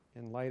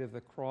in light of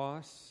the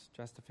cross,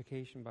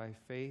 justification by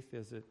faith,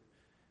 is it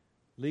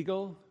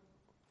legal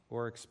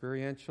or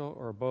experiential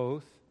or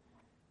both?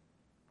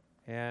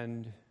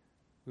 And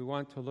we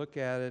want to look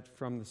at it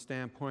from the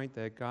standpoint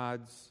that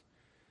God's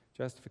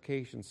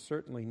justification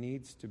certainly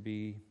needs to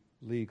be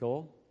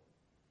legal,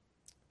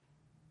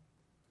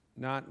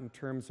 not in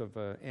terms of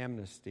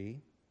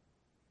amnesty.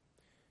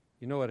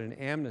 You know what an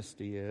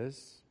amnesty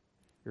is.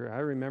 I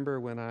remember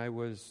when I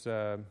was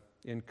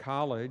in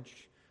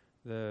college,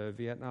 the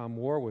Vietnam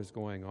War was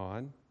going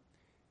on,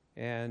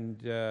 and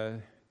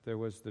there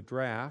was the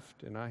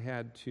draft, and I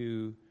had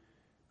to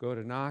go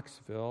to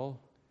Knoxville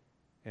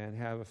and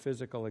have a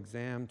physical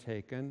exam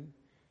taken,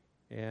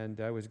 and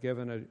I was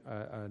given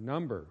a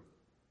number.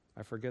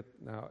 I forget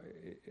now,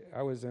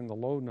 I was in the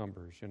low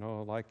numbers,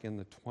 like in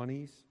the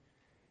 20s,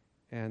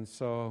 and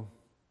so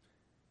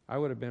I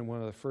would have been one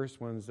of the first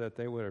ones that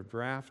they would have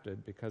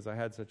drafted because I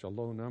had such a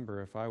low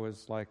number. If I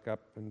was like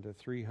up into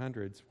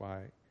 300s,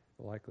 why,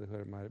 the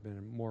likelihood it might have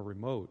been more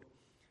remote.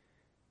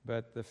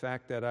 But the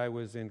fact that I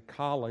was in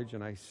college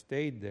and I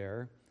stayed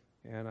there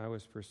and I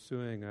was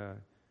pursuing a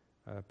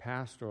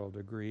pastoral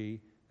degree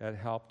that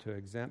helped to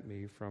exempt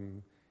me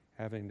from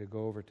having to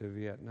go over to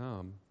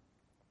Vietnam.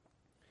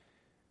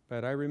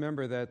 But I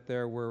remember that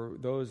there were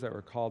those that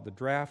were called the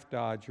draft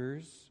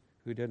dodgers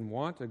who didn't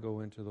want to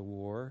go into the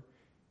war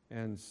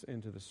and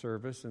into the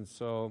service, and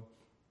so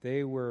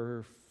they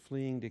were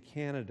fleeing to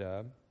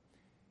Canada,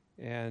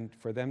 and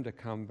for them to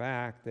come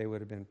back, they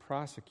would have been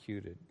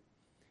prosecuted.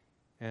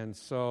 And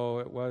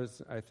so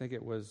I think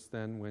it was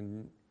then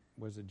when,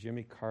 was it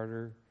Jimmy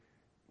Carter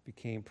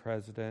became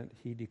president,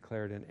 he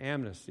declared an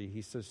amnesty.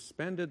 He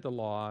suspended the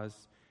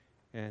laws,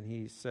 and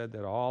he said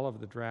that all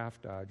of the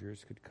draft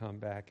dodgers could come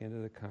back into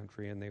the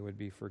country and they would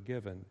be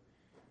forgiven.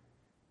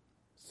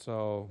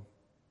 So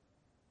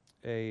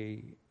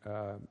a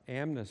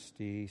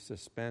amnesty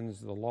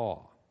suspends the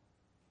law.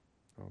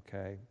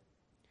 Okay?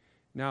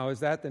 Now, is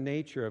that the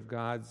nature of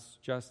God's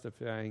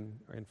justifying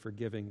and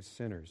forgiving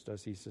sinners?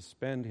 Does he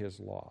suspend his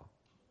law?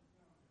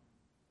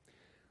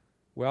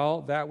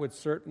 Well, that would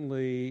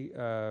certainly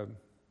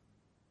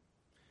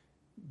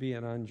be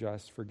an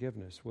unjust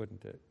forgiveness,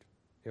 wouldn't it?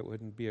 It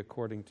wouldn't be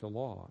according to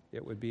law.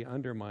 It would be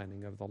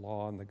undermining of the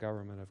law and the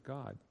government of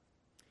God.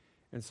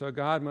 And so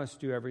God must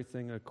do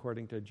everything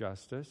according to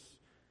justice,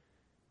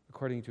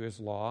 according to his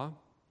law.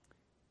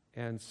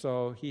 And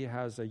so he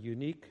has a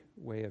unique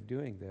way of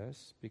doing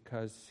this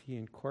because he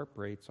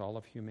incorporates all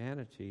of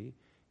humanity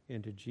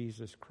into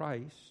Jesus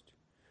Christ,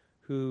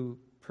 who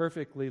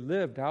perfectly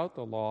lived out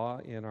the law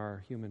in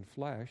our human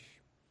flesh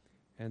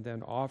and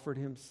then offered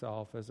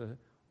himself as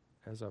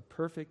a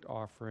perfect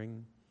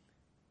offering,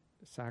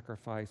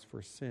 sacrifice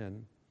for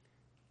sin,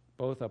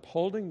 both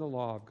upholding the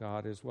law of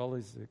God as well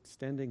as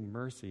extending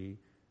mercy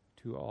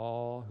to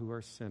all who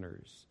are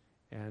sinners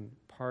and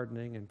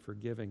pardoning and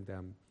forgiving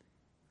them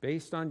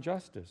based on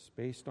justice,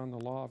 based on the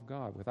law of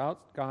God,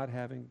 without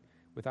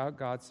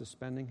God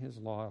suspending his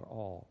law at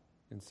all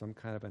in some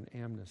kind of an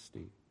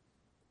amnesty.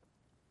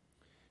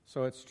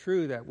 So it's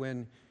true that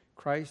when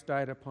Christ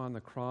died upon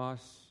the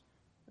cross,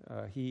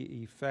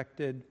 he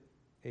effected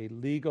a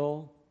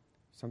legal,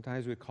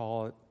 sometimes we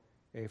call it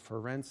a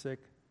forensic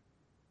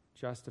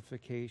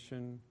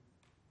justification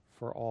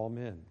for all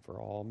men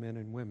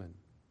and women.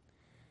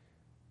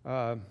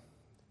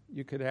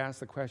 You could ask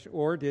the question,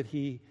 or did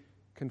he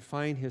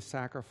confine his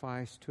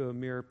sacrifice to a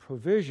mere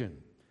provision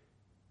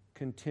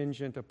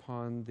contingent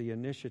upon the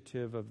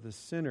initiative of the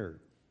sinner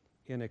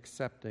in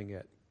accepting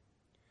it?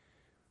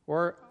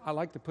 Or I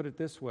like to put it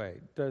this way,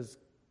 does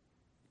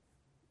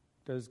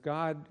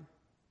God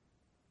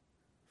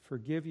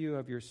forgive you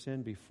of your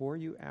sin before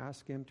you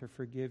ask him to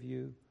forgive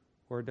you?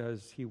 Or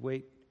does he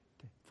wait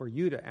for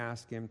you to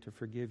ask him to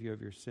forgive you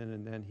of your sin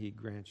and then he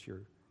grants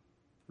your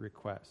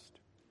request?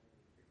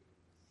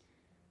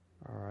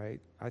 All right.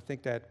 I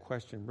think that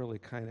question really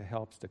kind of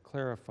helps to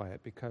clarify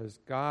it because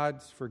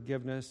God's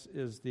forgiveness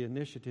is the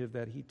initiative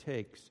that he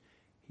takes.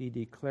 He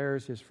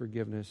declares his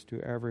forgiveness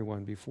to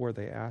everyone before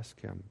they ask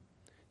him.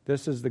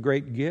 This is the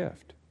great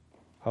gift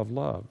of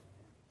love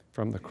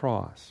from the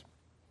cross.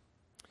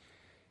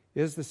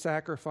 Is the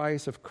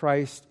sacrifice of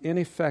Christ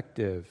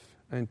ineffective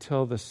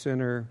until the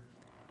sinner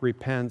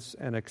repents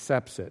and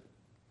accepts it?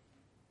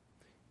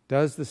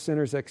 Does the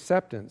sinner's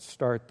acceptance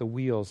start the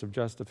wheels of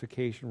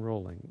justification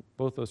rolling?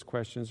 Both those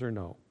questions are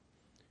no,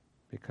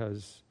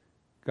 because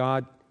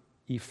God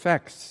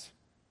effects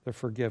the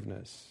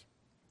forgiveness.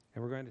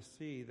 And we're going to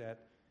see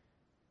that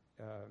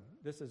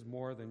this is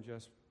more than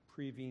just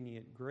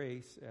prevenient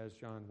grace, as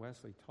John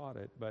Wesley taught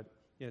it, but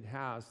it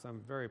has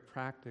some very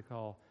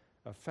practical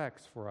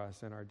effects for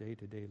us in our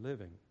day-to-day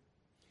living.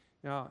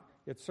 Now,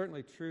 it's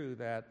certainly true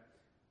that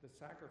the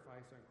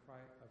sacrifice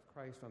of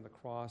Christ on the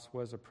cross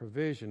was a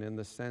provision in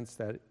the sense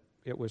that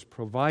it was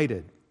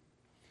provided.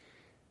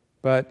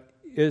 But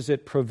is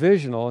it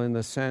provisional in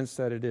the sense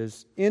that it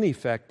is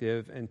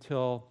ineffective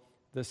until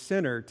the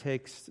sinner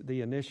takes the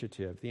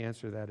initiative? The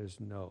answer to that is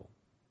no.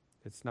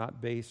 It's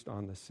not based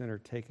on the sinner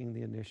taking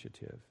the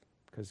initiative,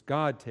 because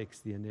God takes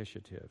the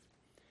initiative.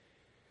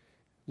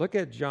 Look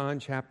at John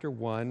chapter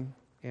 1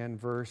 and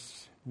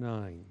verse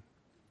 9.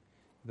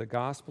 The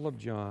Gospel of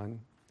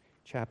John,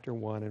 chapter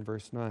 1 and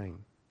verse 9.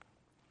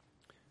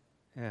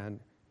 And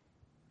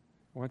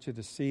I want you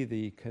to see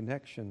the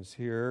connections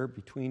here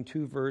between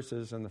two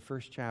verses in the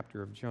first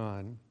chapter of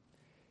John.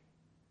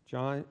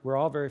 We're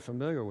all very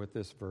familiar with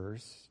this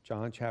verse,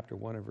 John chapter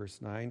 1 and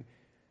verse 9.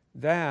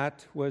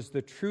 That was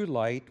the true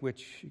light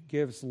which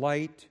gives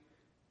light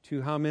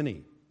to how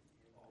many?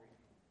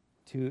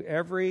 To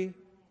every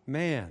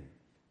man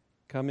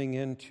coming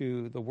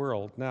into the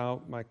world.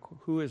 Now,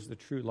 who is the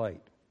true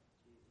light?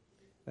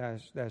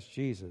 That's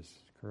Jesus,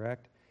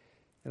 correct?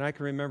 And I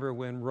can remember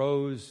when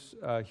Rose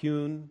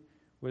Hune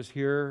was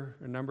here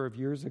a number of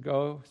years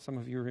ago. Some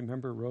of you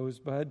remember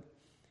Rosebud.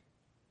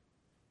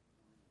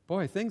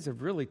 Boy, things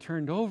have really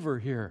turned over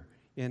here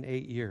in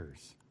 8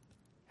 years.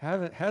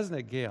 Hasn't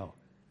it, Gail?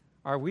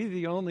 Are we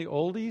the only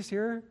oldies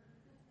here?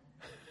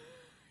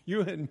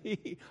 You and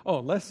me? Oh,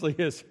 Leslie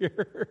is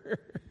here.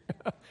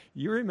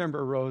 You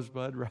remember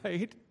Rosebud,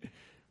 right?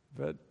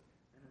 But,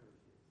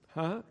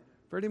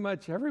 pretty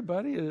much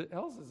everybody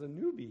else is a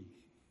newbie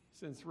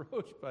since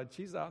Rosebud.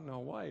 She's out in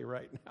Hawaii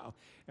right now.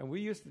 And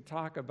we used to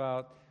talk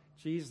about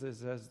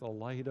Jesus as the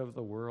light of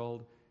the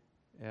world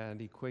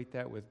and equate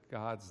that with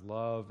God's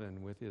love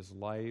and with his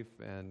life.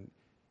 And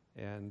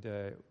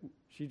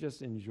she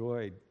just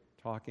enjoyed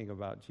talking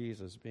about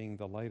Jesus being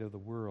the light of the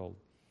world.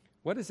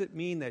 What does it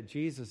mean that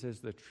Jesus is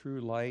the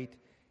true light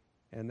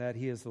and that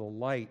he is the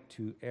light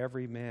to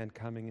every man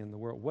coming in the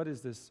world? What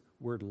does this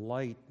word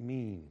light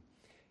mean?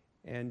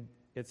 And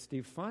it's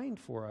defined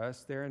for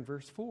us there in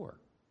verse 4.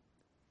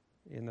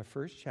 In the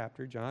first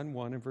chapter, John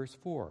 1 and verse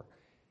 4.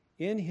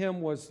 In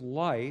him was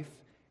life,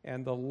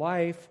 and the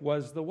life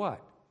was the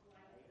what?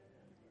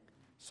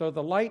 So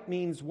the light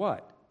means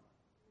what?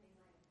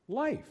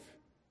 Life.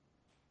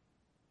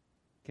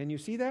 Can you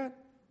see that?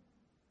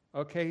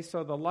 Okay,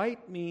 so the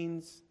light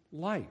means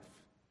life.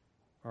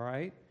 All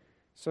right?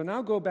 So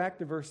now go back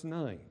to verse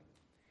 9.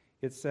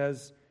 It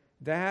says,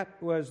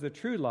 that was the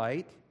true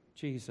light,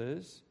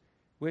 Jesus,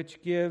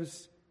 which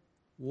gives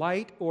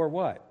light or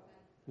what?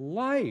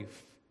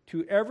 Life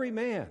to every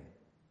man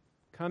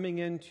coming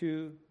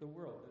into the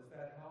world. Does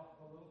that help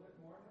a little bit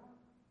more now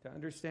to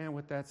understand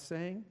what that's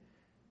saying?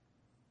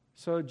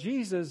 So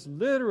Jesus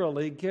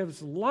literally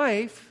gives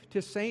life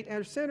to saint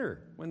and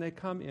sinner when they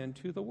come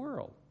into the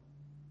world.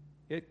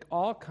 It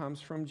all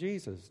comes from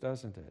Jesus,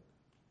 doesn't it?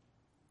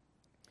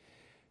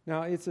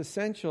 Now, it's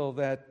essential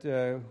that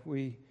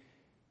we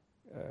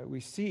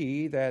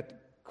see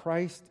that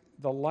Christ,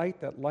 the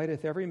light that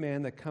lighteth every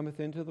man that cometh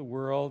into the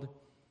world,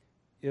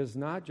 is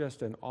not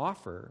just an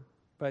offer,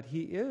 but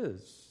he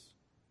is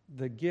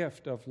the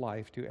gift of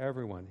life to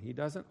everyone. He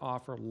doesn't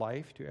offer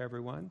life to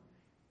everyone.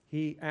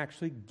 He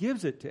actually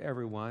gives it to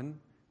everyone,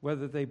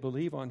 whether they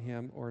believe on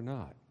him or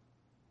not.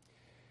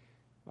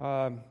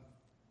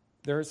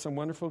 There is some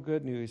wonderful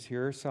good news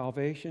here.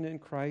 Salvation in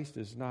Christ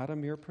is not a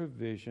mere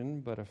provision,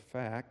 but a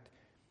fact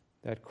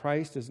that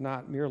Christ is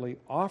not merely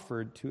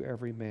offered to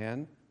every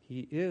man.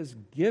 He is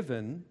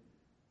given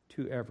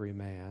to every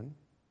man.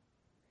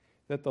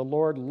 That the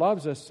Lord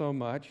loves us so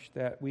much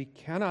that we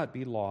cannot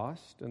be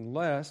lost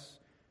unless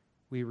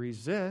we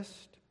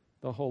resist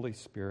the Holy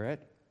Spirit,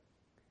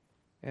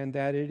 and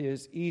that it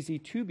is easy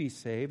to be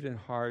saved and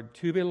hard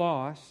to be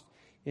lost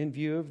in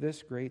view of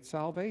this great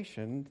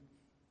salvation,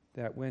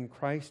 that when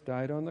Christ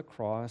died on the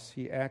cross,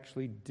 he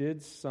actually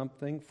did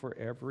something for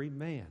every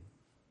man.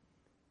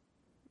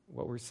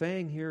 What we're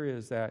saying here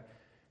is that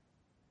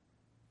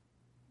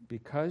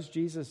because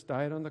Jesus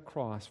died on the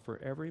cross for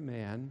every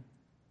man,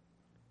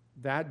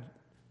 that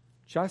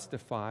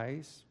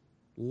justifies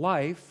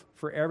life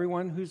for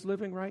everyone who's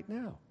living right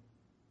now.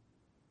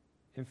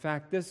 In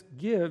fact, this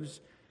gives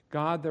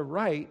God the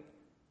right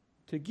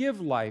to give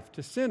life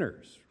to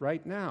sinners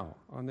right now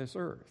on this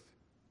earth.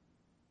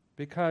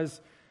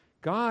 Because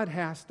God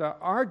has to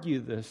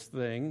argue this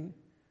thing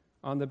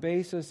on the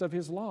basis of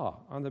his law,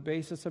 on the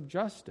basis of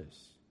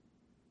justice.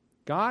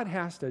 God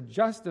has to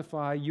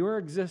justify your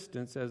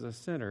existence as a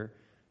sinner,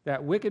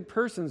 that wicked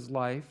person's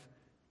life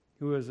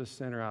who is a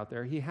sinner out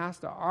there. He has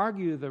to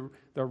argue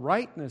the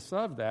rightness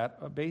of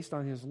that based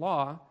on his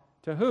law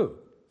to who?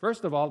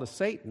 First of all, to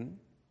Satan,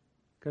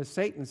 because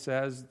Satan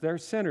says they're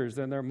sinners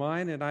and they're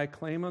mine and I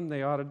claim them,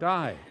 they ought to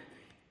die.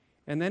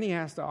 And then he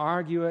has to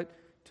argue it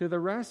to the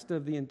rest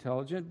of the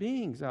intelligent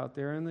beings out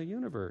there in the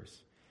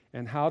universe.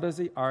 And how does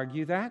he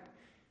argue that?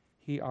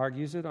 He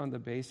argues it on the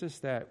basis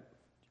that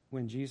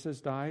when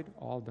Jesus died,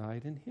 all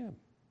died in him.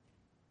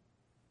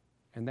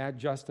 And that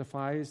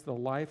justifies the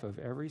life of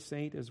every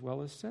saint as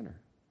well as sinner.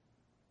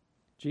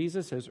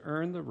 Jesus has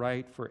earned the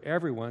right for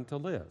everyone to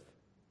live.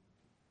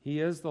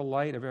 He is the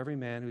light of every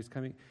man who's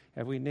coming.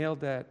 Have we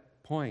nailed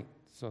that point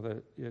so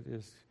that it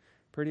is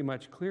pretty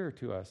much clear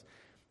to us?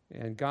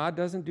 And God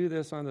doesn't do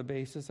this on the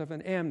basis of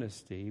an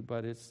amnesty,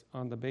 but it's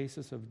on the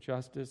basis of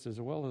justice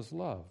as well as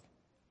love.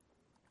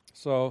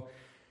 So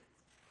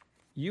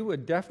you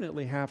would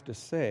definitely have to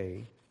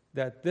say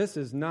that this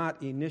is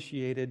not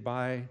initiated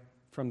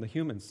from the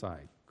human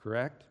side,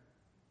 correct?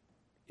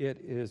 it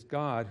is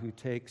God who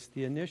takes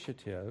the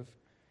initiative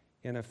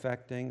in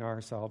affecting our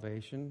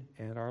salvation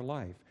and our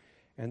life,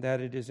 and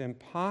that it is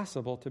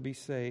impossible to be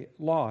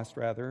lost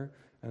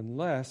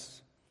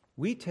unless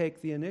we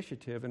take the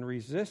initiative in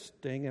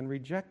resisting and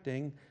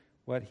rejecting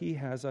what he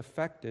has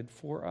effected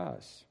for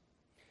us.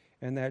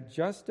 And that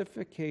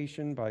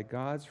justification by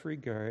God's free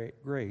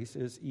grace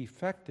is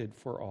effected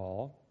for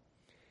all,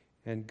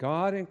 and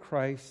God in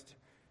Christ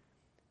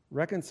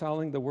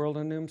reconciling the world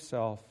unto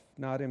himself,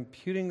 not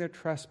imputing their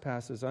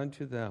trespasses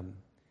unto them.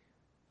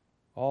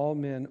 All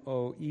men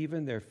owe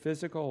even their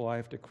physical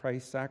life to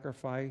Christ's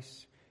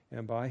sacrifice,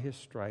 and by his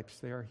stripes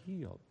they are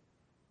healed.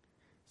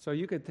 So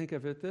you could think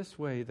of it this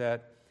way,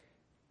 that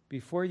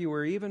before you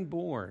were even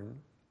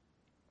born,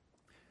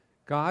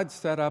 God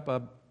set up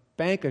a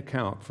bank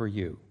account for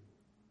you,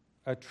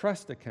 a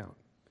trust account.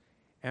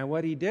 And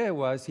what he did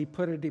was he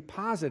put a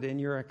deposit in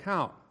your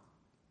account.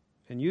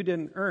 And you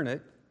didn't earn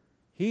it,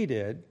 he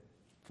did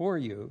for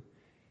you.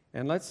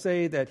 And let's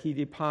say that he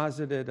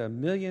deposited $1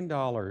 million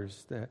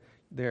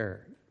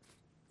there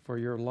for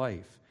your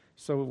life.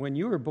 So when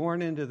you were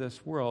born into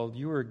this world,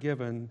 you were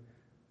given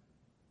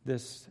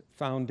this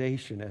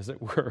foundation, as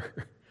it were,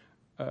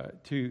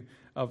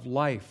 of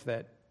life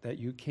that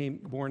you came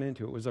born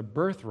into. It was a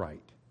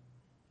birthright.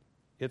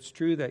 It's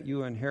true that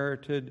you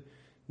inherited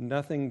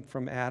nothing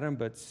from Adam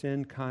but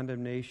sin,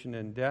 condemnation,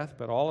 and death,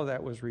 but all of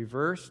that was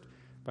reversed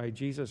by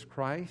Jesus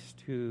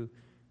Christ, who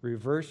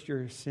reversed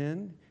your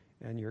sin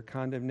and your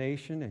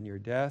condemnation and your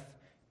death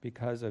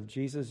because of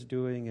Jesus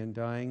doing and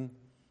dying.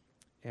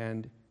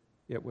 And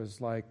it was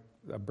like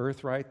a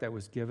birthright that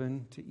was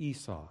given to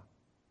Esau.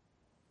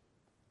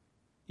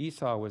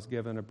 Esau was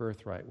given a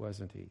birthright,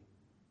 wasn't he?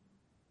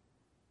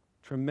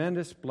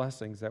 Tremendous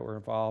blessings that were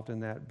involved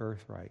in that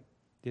birthright.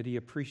 Did he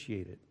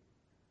appreciate it?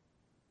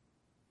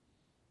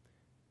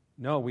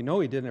 No, we know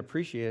he didn't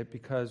appreciate it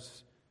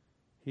because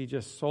he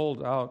just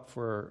sold out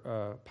for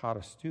a pot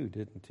of stew,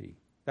 didn't he?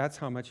 That's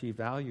how much he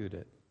valued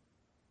it.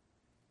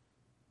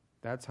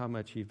 That's how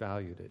much he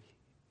valued it.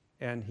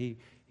 And he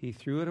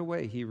threw it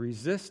away. He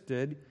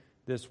resisted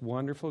this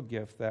wonderful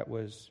gift that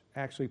was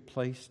actually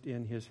placed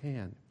in his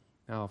hand.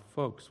 Now,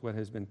 folks, what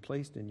has been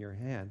placed in your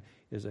hand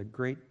is a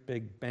great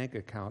big bank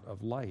account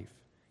of life,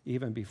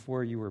 even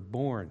before you were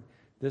born.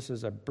 This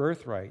is a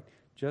birthright,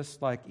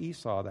 just like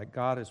Esau, that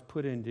God has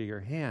put into your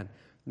hand.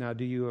 Now,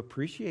 do you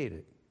appreciate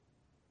it?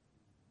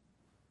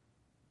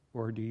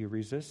 Or do you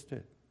resist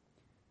it?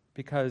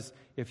 Because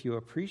if you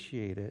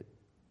appreciate it,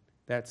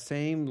 that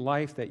same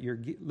life that you're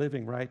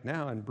living right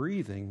now and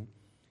breathing,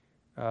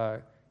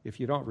 if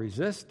you don't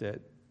resist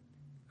it,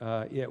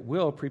 it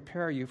will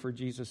prepare you for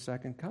Jesus'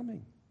 second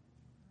coming.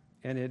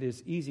 And it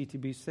is easy to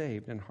be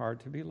saved and hard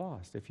to be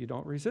lost if you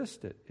don't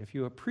resist it, if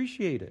you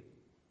appreciate it.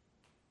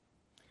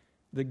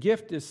 The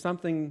gift is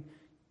something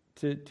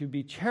to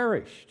be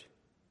cherished.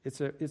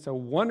 It's a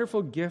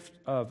wonderful gift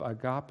of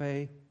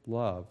agape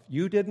love.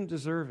 You didn't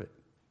deserve it.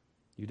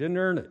 You didn't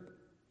earn it.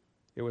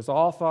 It was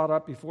all thought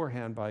up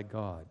beforehand by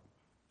God.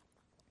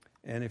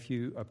 And if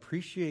you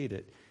appreciate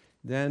it,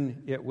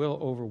 then it will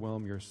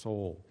overwhelm your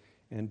soul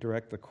and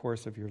direct the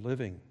course of your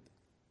living.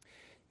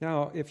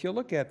 Now, if you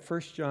look at 1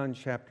 John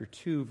chapter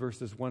 2,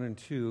 verses 1 and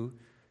 2,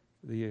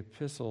 the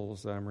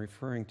epistles I'm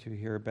referring to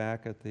here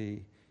back at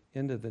the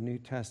end of the New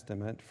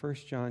Testament, 1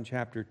 John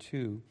chapter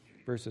 2,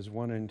 verses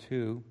 1 and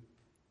 2,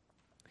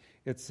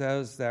 it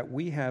says that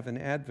we have an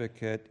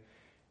advocate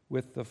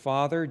with the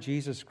Father,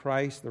 Jesus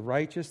Christ, the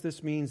righteous.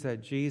 This means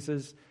that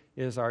Jesus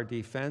is our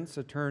defense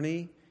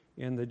attorney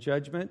in the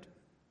judgment.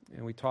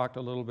 And we talked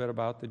a little bit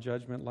about the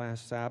judgment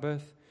last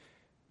Sabbath.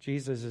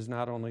 Jesus is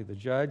not only the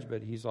judge,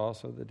 but he's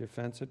also the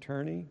defense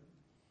attorney.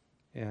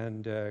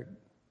 And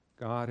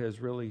God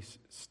has really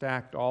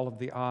stacked all of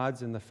the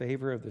odds in the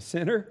favor of the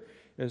sinner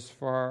as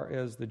far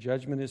as the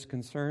judgment is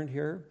concerned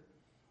here.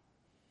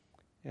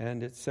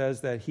 And it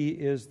says that he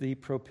is the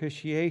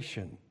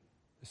propitiation,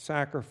 the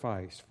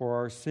sacrifice for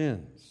our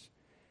sins.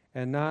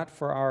 And not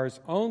for ours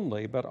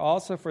only, but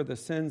also for the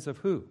sins of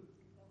who?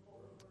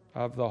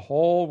 Of the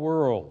whole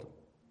world.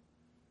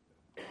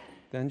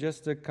 Then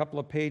just a couple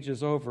of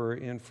pages over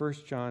in 1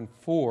 John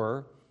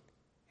 4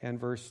 and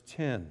verse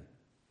 10.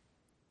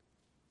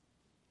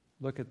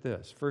 Look at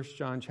this. 1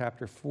 John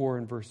chapter 4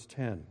 and verse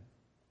 10.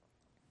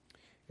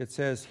 It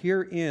says,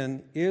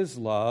 "Herein is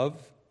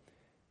love,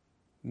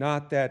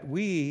 not that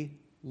we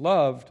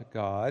loved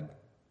God."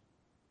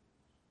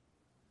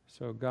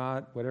 So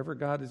God, whatever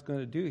God is going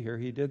to do here,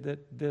 he did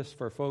this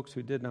for folks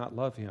who did not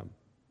love him.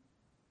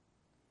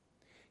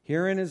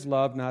 "Herein is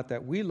love, not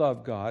that we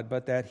loved God,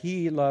 but that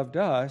he loved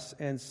us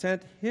and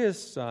sent his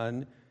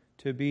Son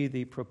to be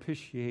the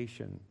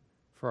propitiation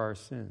for our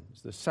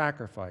sins, the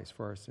sacrifice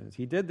for our sins."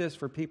 He did this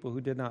for people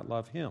who did not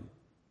love him.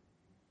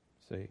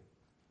 See?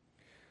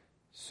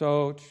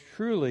 So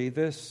truly,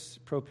 this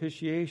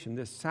propitiation,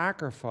 this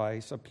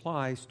sacrifice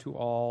applies to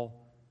all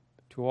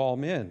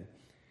men.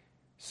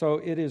 So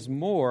it is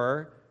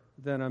more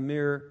than a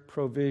mere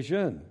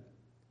provision.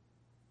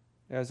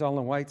 As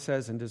Ellen White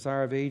says in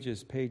Desire of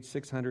Ages, page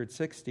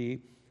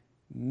 660,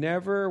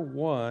 never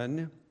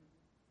one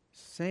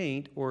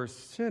saint or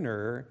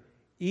sinner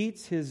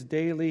eats his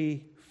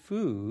daily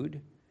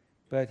food,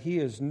 but he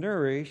is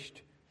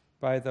nourished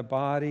by the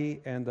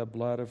body and the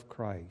blood of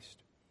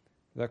Christ.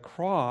 The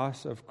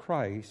cross of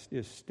Christ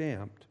is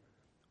stamped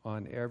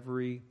on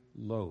every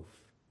loaf.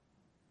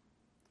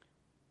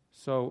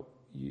 So,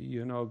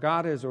 you know,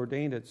 God has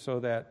ordained it so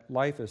that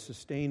life is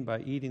sustained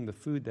by eating the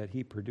food that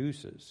he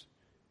produces.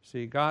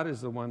 See, God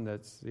is the one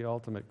that's the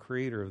ultimate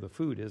creator of the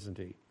food, isn't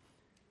he?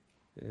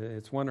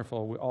 It's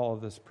wonderful, all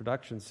of this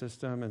production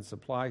system and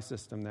supply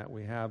system that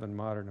we have in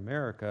modern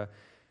America,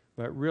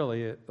 but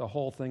really the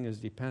whole thing is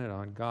dependent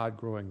on God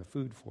growing the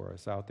food for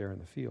us out there in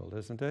the field,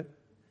 isn't it?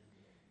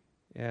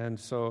 And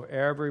so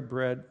every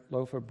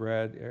loaf of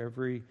bread,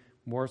 every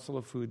morsel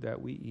of food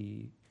that we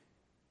eat,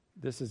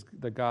 this is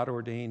the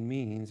God-ordained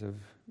means of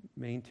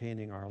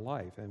maintaining our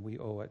life, and we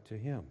owe it to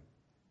him.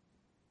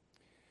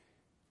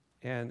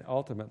 And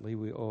ultimately,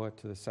 we owe it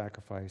to the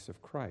sacrifice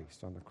of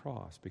Christ on the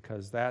cross,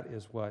 because that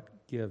is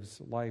what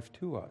gives life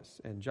to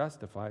us and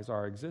justifies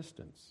our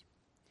existence.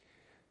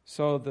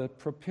 So the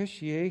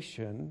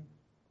propitiation,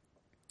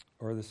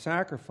 or the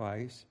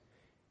sacrifice,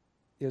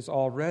 is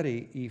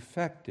already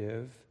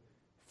effective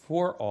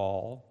for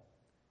all,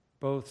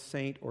 both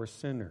saint or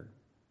sinner.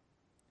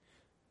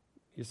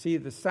 You see,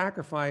 the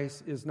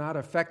sacrifice is not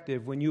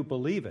effective when you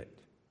believe it.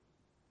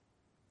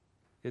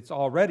 It's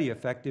already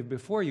effective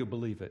before you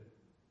believe it.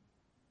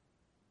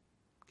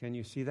 Can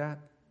you see that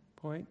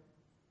point?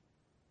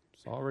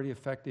 It's already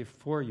effective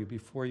for you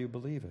before you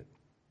believe it.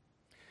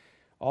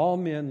 All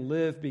men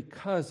live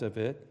because of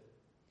it.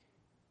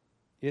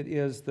 It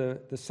is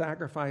the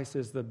sacrifice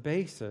is the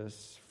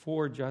basis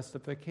for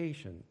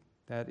justification.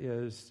 That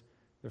is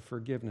the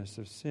forgiveness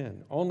of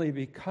sin. Only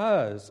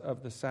because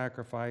of the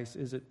sacrifice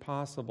is it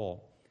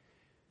possible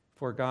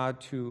for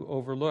God to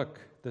overlook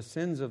the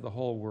sins of the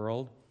whole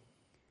world.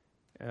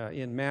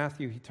 In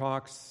Matthew, he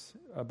talks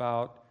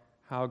about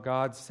how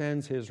God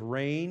sends his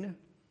rain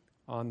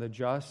on the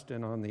just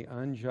and on the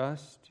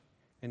unjust,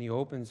 and he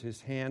opens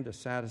his hand to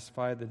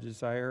satisfy the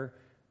desire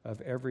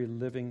of every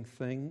living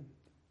thing.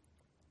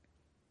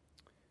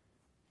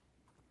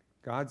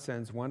 God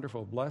sends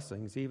wonderful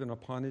blessings even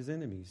upon his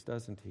enemies,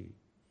 doesn't he?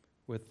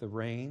 With the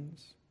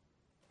rains,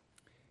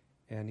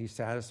 and he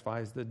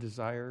satisfies the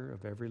desire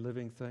of every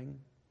living thing.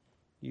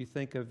 You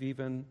think of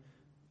even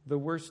the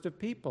worst of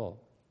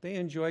people. They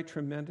enjoy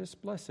tremendous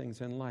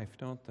blessings in life,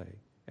 don't they?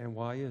 And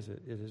why is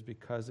it? It is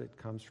because it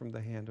comes from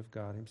the hand of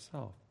God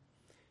himself.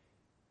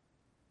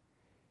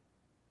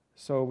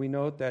 So we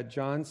note that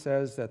John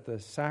says that the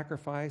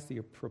sacrifice,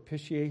 the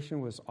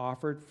propitiation, was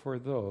offered for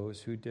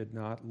those who did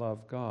not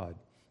love God.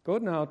 Go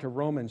now to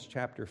Romans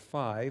chapter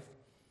 5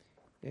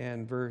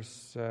 and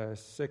verse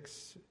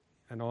 6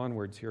 and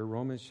onwards here.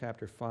 Romans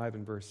chapter 5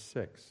 and verse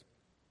 6.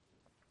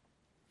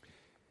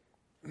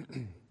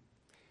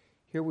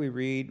 Here we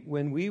read,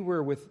 When we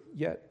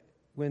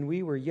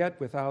were yet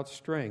without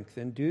strength,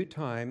 in due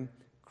time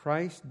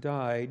Christ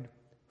died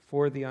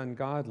for the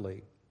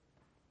ungodly.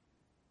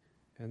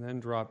 And then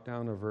drop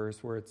down a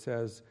verse where it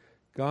says,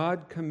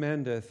 God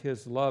commendeth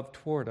his love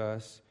toward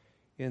us,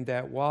 in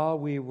that while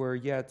we were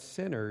yet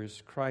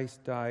sinners,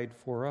 Christ died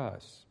for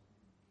us.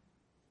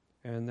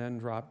 And then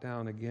drop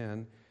down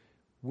again,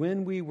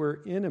 when we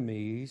were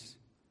enemies,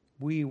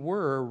 we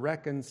were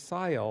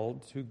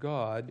reconciled to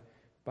God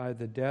by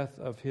the death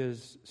of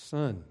his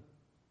Son.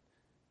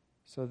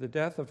 So the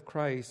death of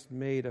Christ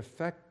made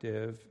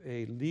effective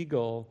a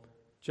legal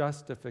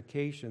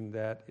justification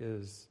that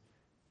is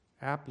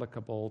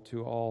applicable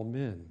to all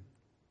men.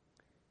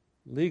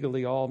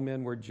 Legally, all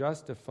men were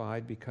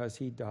justified because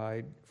he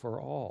died for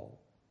all.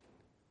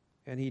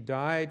 And he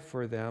died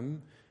for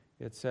them,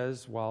 it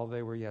says, while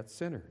they were yet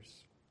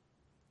sinners.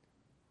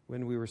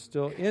 When we were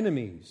still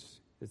enemies,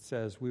 it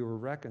says we were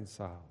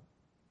reconciled.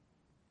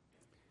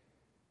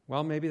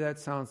 Well, maybe that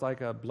sounds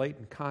like a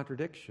blatant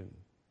contradiction,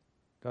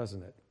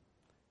 doesn't it?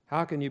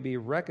 How can you be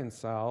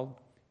reconciled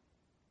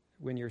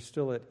when you're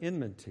still at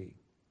enmity?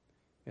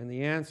 And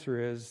the answer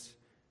is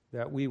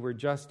that we were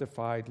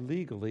justified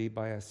legally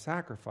by a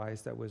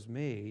sacrifice that was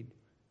made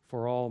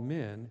for all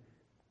men,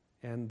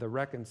 and the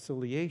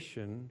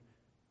reconciliation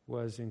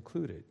was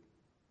included.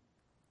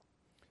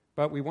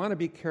 But we want to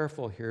be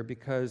careful here,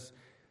 because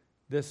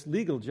this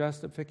legal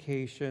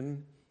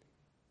justification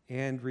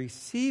and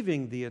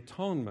receiving the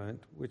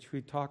atonement, which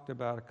we talked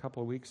about a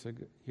couple of weeks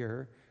ago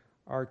here,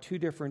 are two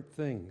different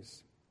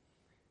things.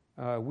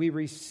 We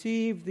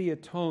receive the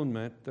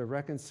atonement, the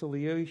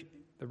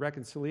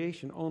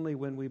reconciliation only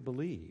when we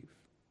believe.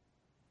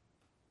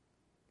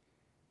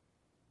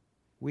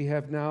 We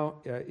have now,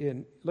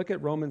 look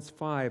at Romans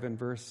 5 and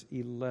verse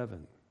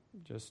 11,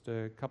 just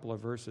a couple of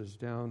verses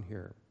down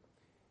here.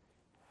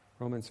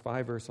 Romans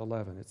 5 verse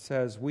 11, it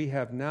says, we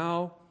have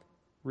now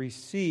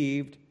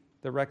received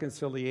the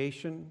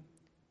reconciliation,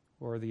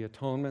 or the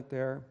atonement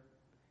there.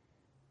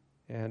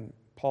 And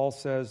Paul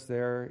says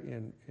there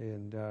in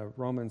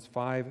Romans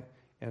 5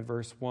 and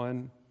verse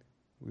 1,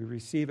 we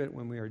receive it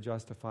when we are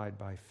justified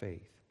by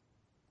faith.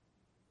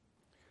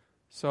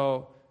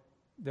 So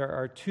there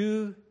are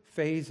two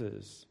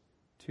phases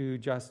to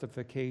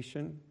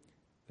justification.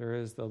 There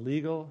is the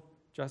legal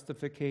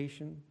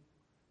justification,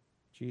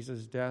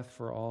 Jesus' death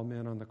for all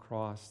men on the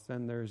cross.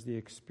 Then there's the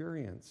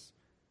experience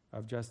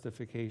of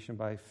justification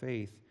by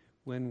faith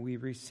when we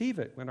receive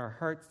it, when our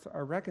hearts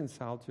are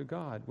reconciled to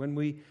God, when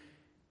we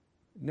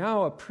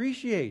now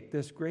appreciate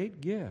this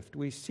great gift.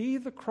 We see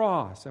the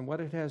cross and what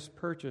it has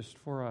purchased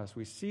for us.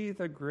 We see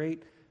the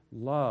great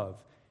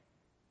love.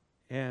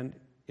 And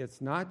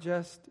it's not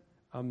just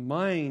a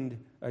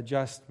mind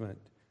adjustment,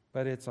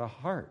 but it's a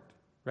heart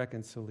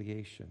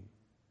reconciliation.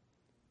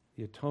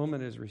 The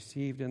atonement is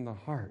received in the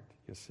heart,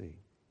 you see.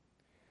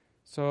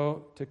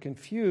 So to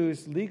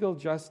confuse legal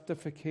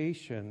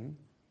justification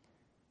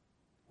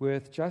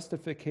with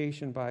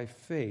justification by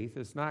faith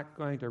is not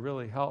going to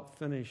really help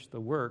finish the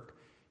work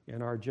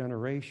in our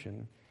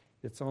generation.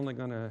 It's only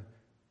going to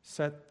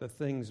set the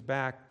things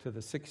back to the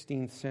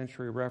 16th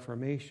century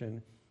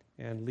Reformation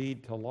and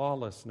lead to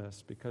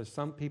lawlessness, because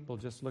some people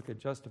just look at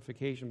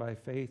justification by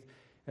faith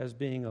as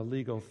being a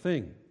legal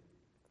thing.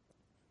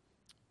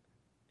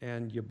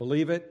 And you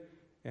believe it,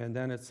 and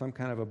then it's some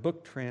kind of a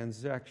book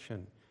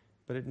transaction,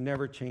 but it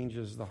never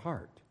changes the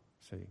heart,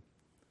 see.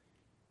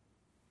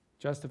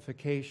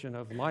 Justification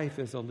of life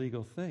is a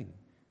legal thing,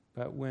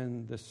 but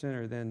when the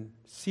sinner then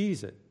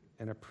sees it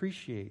and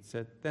appreciates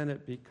it, then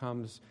it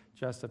becomes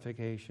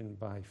justification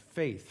by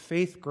faith.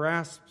 Faith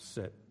grasps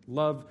it.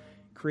 Love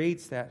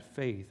creates that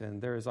faith,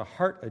 and there is a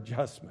heart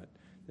adjustment,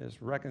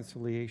 this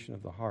reconciliation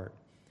of the heart.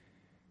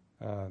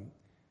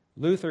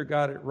 Luther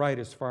got it right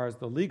as far as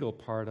the legal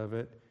part of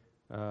it,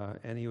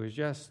 and he was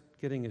just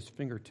getting his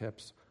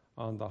fingertips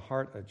on the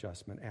heart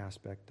adjustment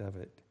aspect of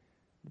it,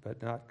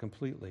 but not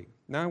completely.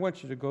 Now I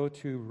want you to go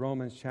to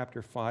Romans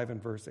chapter 5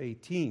 and verse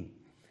 18.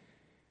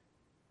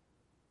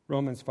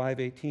 Romans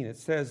 5:18. It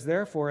says,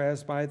 "Therefore,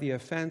 as by the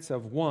offense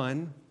of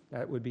one,"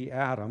 that would be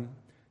Adam,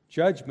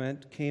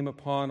 "judgment came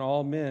upon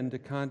all men to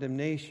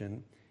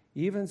condemnation,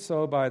 even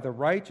so by the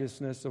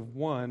righteousness of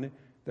one,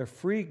 the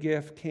free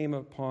gift came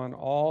upon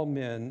all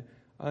men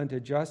unto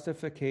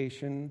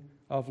justification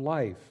of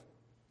life."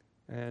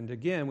 And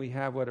again, we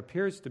have what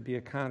appears to be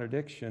a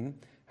contradiction.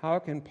 How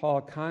can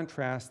Paul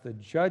contrast the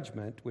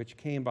judgment which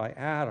came by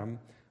Adam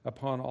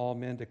upon all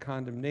men to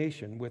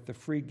condemnation with the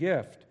free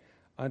gift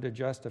unto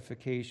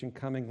justification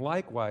coming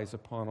likewise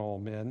upon all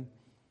men?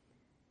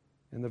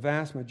 And the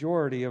vast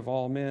majority of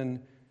all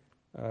men,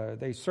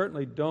 they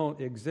certainly don't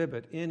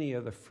exhibit any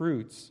of the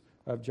fruits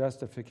of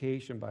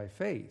justification by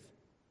faith.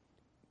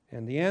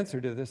 And the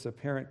answer to this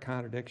apparent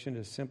contradiction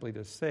is simply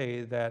to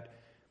say that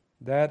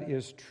that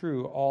is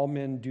true. All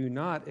men do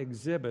not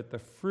exhibit the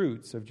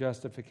fruits of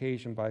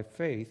justification by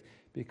faith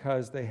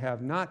because they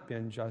have not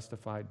been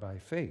justified by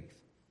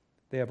faith.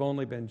 They have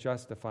only been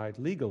justified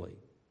legally.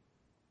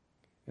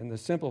 And the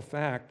simple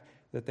fact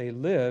that they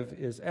live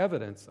is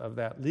evidence of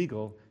that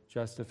legal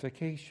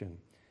justification.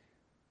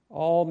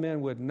 All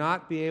men would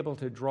not be able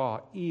to draw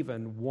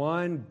even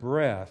one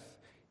breath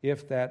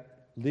if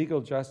that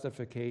legal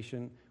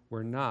justification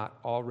were not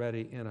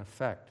already in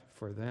effect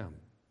for them.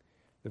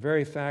 The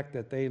very fact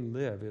that they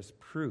live is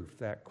proof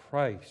that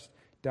Christ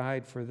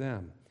died for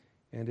them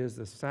and is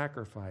the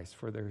sacrifice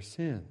for their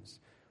sins.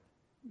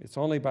 It's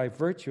only by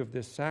virtue of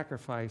this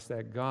sacrifice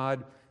that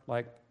God,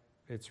 like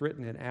it's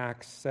written in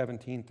Acts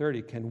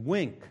 17:30, can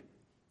wink.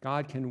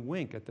 God can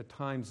wink at the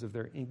times of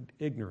their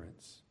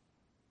ignorance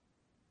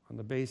on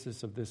the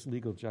basis of this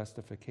legal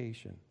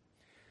justification.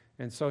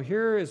 And so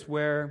here is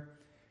where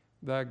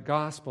the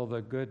gospel,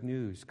 the good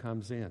news,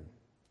 comes in.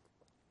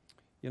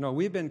 You know,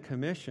 we've been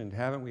commissioned,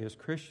 haven't we, as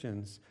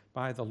Christians,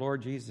 by the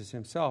Lord Jesus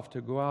himself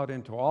to go out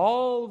into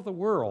all of the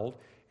world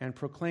and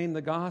proclaim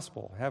the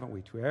gospel, haven't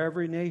we, to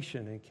every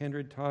nation and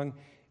kindred tongue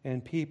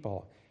and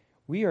people.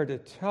 We are to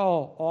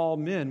tell all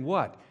men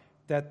what?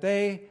 That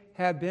they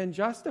have been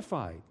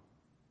justified.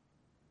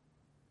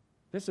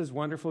 This is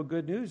wonderful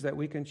good news that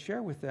we can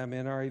share with them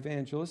in our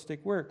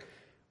evangelistic work.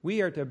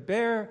 We are to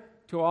bear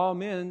to all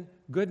men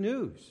good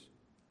news.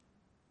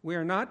 We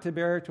are not to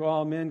bear to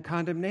all men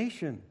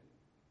condemnation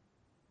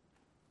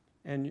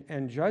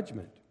and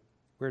judgment.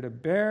 We're to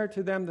bear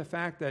to them the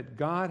fact that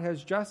God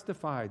has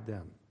justified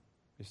them,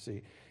 you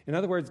see. In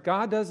other words,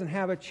 God doesn't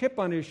have a chip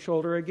on his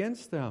shoulder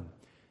against them.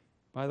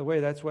 By the way,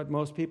 that's what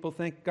most people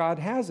think God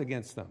has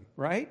against them,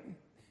 right?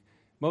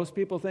 Most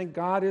people think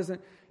God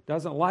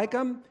doesn't like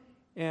them,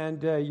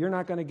 and you're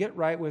not going to get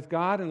right with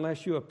God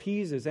unless you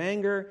appease his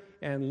anger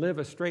and live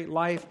a straight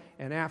life,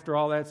 and after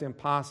all, that's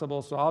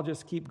impossible, so I'll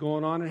just keep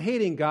going on and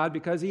hating God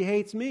because he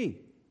hates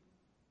me.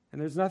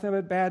 And there's nothing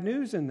but bad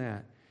news in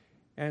that.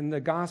 And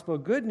the gospel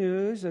good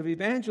news of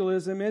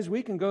evangelism is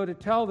we can go to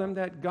tell them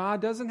that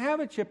God doesn't have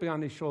a chip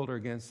on his shoulder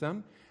against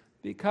them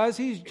because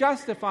he's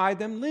justified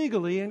them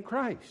legally in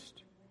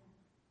Christ.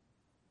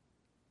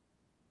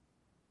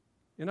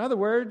 In other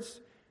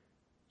words,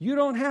 you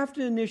don't have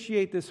to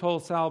initiate this whole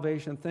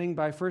salvation thing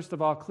by first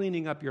of all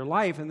cleaning up your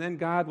life, and then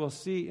God will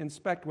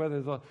inspect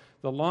whether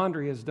the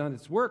laundry has done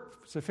its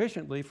work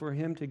sufficiently for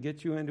him to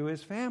get you into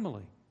his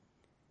family.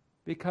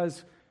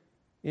 Because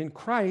In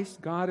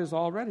Christ, God has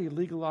already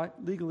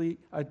legally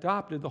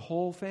adopted the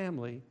whole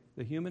family,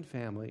 the human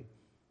family,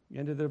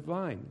 into the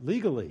divine,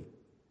 legally.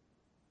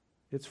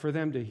 It's for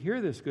them to hear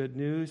this good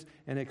news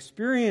and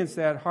experience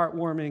that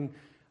heartwarming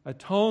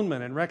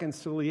atonement and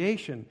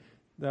reconciliation,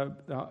 the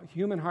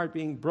human heart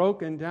being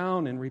broken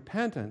down in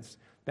repentance.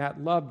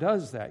 That love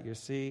does that, you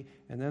see.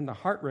 And then the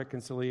heart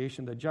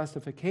reconciliation, the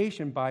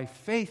justification by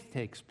faith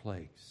takes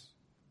place.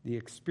 The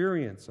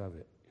experience of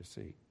it, you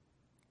see.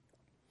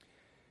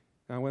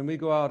 Now, when we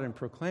go out and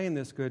proclaim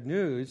this good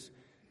news,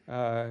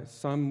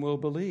 some will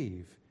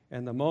believe.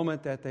 And the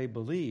moment that they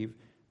believe,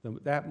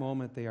 that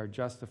moment they are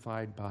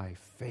justified by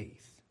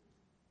faith.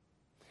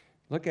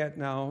 Look at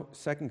now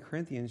 2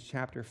 Corinthians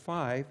chapter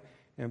 5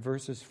 and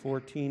verses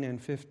 14 and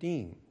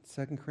 15.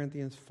 2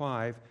 Corinthians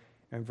 5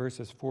 and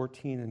verses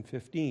 14 and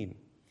 15.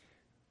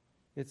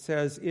 It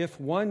says, if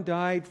one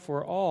died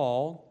for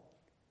all,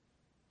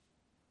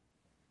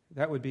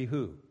 that would be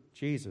who?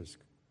 Jesus.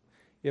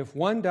 If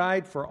one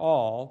died for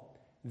all,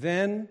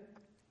 then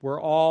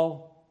we're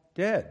all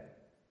dead.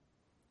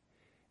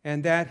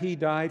 And that he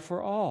died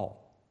for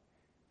all,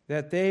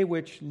 that they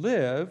which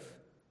live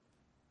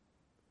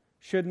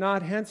should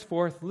not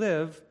henceforth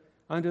live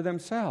unto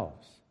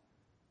themselves.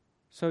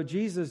 So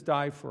Jesus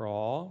died for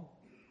all,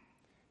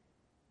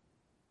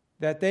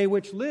 that they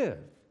which live.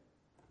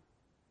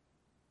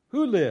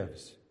 Who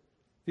lives?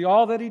 The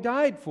all that he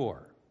died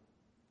for.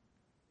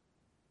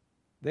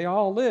 They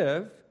all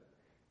live,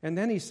 and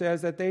then he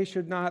says that they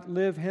should not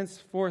live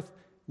henceforth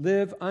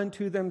live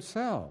unto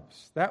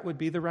themselves. That would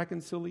be the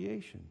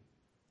reconciliation.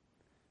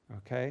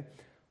 Okay?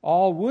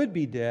 All would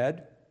be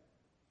dead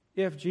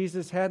if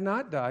Jesus had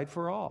not died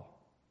for all.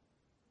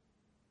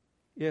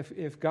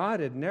 If God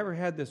had never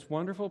had this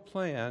wonderful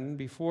plan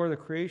before the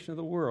creation of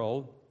the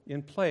world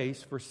in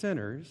place for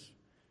sinners,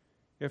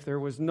 if there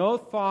was no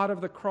thought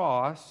of the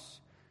cross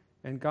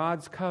and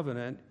God's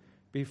covenant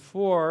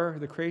before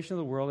the creation of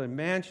the world, and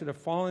man should have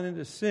fallen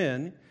into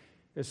sin,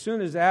 as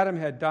soon as Adam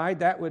had died,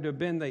 that would have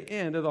been the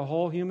end of the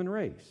whole human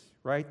race,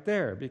 right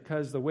there,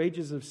 because the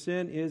wages of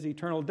sin is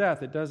eternal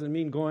death. It doesn't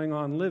mean going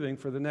on living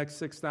for the next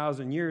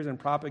 6,000 years and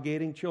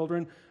propagating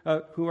children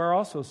who are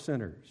also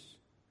sinners.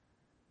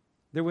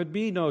 There would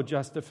be no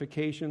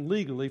justification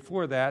legally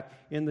for that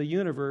in the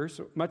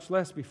universe, much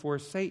less before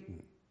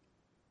Satan,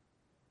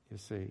 you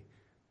see.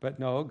 But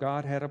no,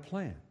 God had a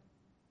plan,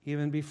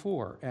 even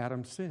before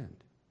Adam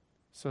sinned,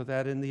 so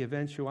that in the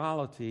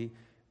eventuality,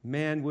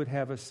 man would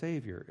have a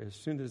Savior as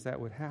soon as that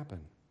would happen.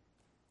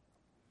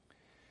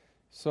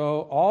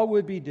 So all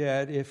would be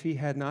dead if he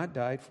had not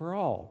died for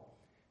all,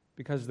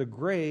 because the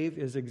grave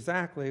is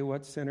exactly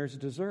what sinners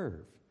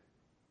deserve.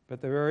 But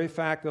the very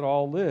fact that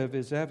all live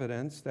is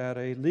evidence that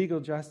a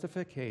legal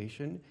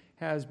justification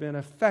has been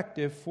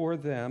effective for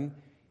them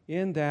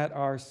in that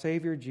our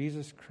Savior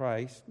Jesus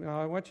Christ.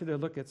 Now I want you to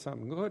look at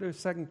something. Go to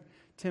 2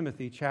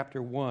 Timothy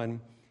chapter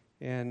 1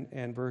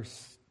 and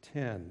verse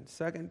 10.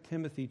 2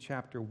 Timothy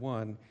chapter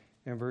 1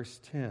 and verse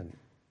 10.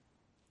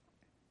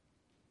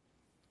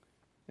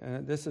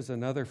 This is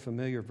another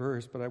familiar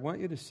verse, but I want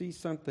you to see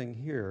something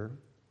here.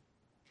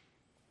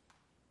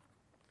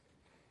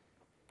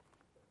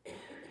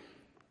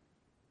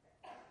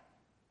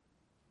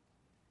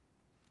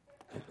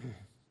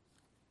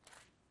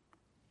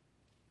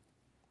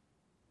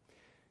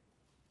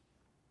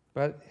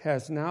 But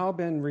has now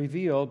been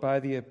revealed by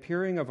the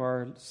appearing of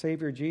our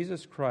Savior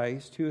Jesus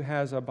Christ, who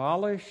has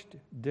abolished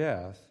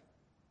death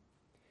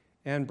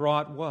and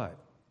brought what?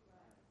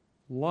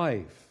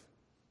 Life.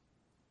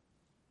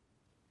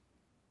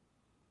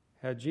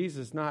 Had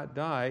Jesus not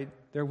died,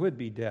 there would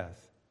be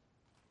death.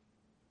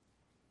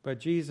 But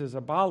Jesus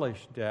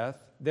abolished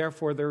death,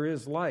 therefore there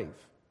is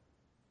life.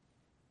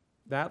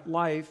 That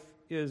life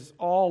is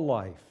all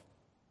life,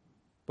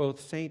 both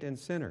saint and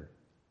sinner,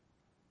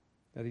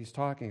 that he's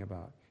talking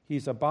about.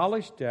 He's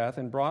abolished death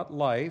and brought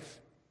life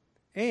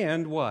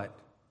and what?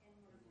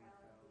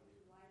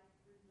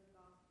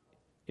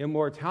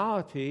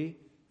 Immortality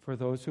for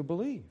those who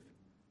believe.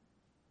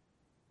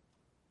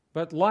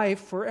 But life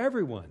for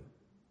everyone.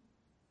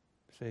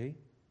 See?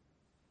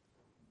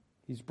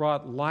 He's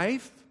brought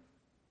life.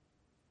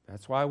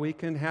 That's why we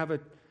can have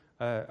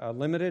a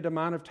limited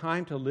amount of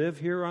time to live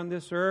here on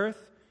this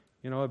earth,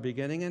 a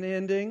beginning and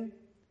ending,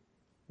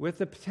 with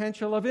the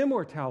potential of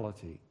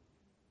immortality.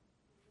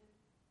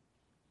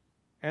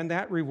 And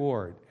that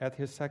reward at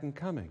his second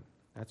coming.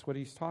 That's what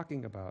he's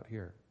talking about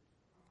here.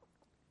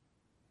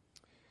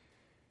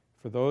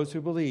 For those who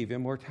believe,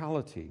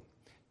 immortality.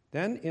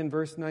 Then in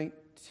verse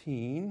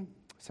 19,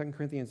 2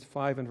 Corinthians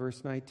 5 and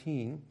verse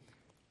 19,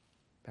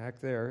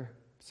 back there,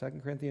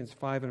 2 Corinthians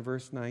 5 and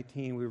verse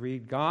 19, we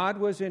read, God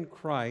was in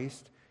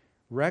Christ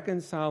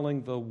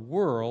reconciling the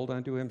world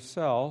unto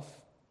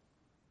himself,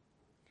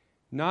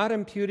 not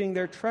imputing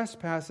their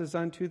trespasses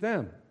unto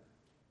them.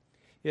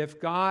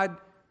 If God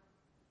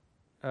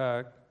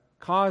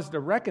caused a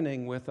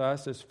reckoning with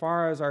us as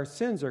far as our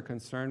sins are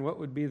concerned, what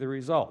would be the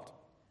result?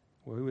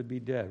 Well, we would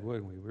be dead,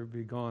 wouldn't we? We would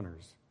be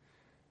goners.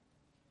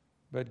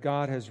 But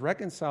God has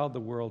reconciled the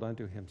world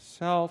unto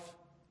himself,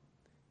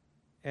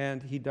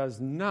 and he does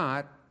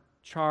not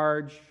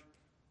charge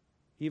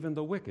even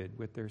the wicked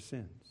with their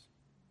sins,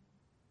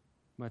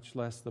 much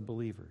less the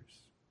believers.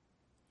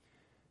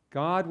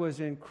 God was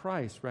in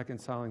Christ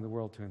reconciling the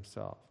world to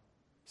himself.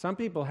 Some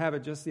people have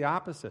it just the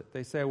opposite.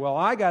 They say, well,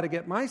 I got to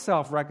get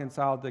myself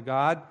reconciled to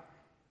God,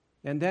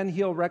 and then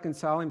he'll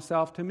reconcile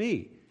himself to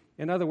me.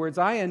 In other words,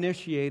 I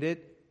initiate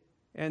it,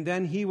 and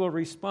then he will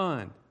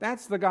respond.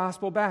 That's the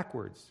gospel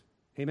backwards.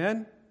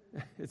 Amen?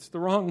 It's the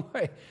wrong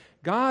way.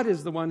 God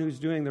is the one who's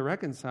doing the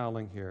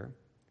reconciling here.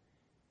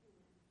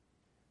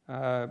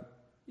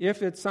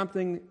 If it's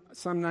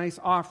some nice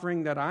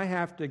offering that I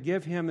have to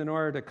give him in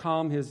order to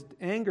calm his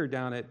anger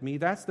down at me,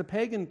 that's the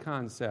pagan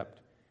concept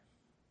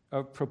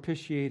of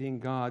propitiating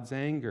God's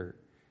anger.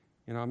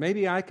 You know,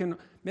 maybe I can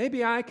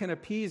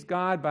appease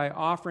God by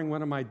offering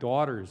one of my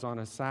daughters on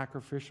a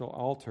sacrificial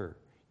altar.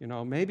 You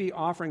know, maybe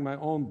offering my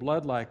own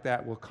blood like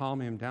that will calm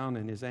him down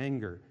in his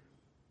anger.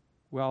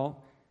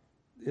 Well,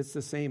 it's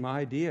the same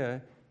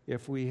idea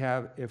if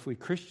we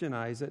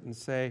Christianize it and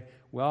say,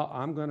 well,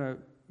 I'm going to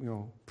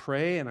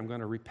pray, and I'm going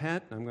to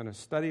repent, and I'm going to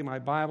study my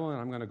Bible,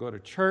 and I'm going to go to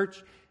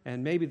church,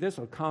 and maybe this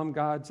will calm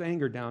God's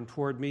anger down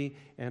toward me,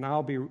 and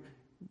I'll be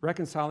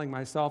reconciling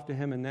myself to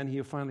him, and then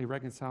he'll finally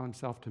reconcile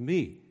himself to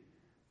me.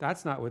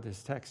 That's not what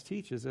this text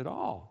teaches at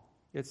all.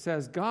 It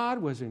says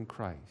God was in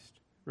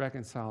Christ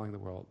reconciling the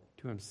world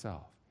to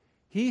himself.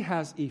 He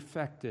has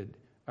effected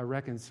a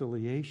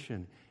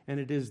reconciliation, and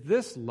it is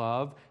this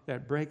love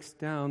that breaks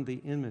down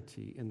the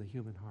enmity in the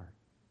human heart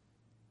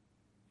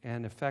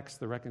and affects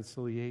the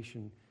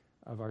reconciliation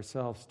of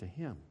ourselves to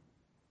him.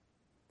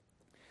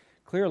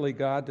 Clearly,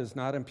 God does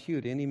not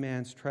impute any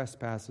man's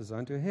trespasses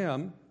unto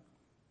him.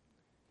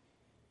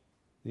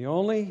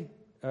 When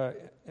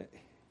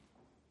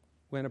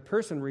a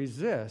person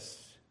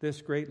resists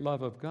this great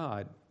love of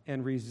God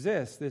and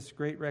resists this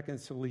great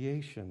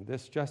reconciliation,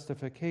 this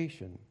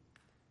justification,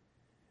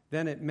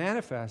 then it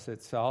manifests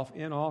itself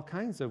in all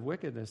kinds of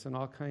wickedness and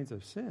all kinds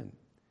of sin.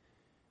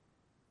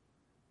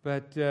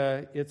 But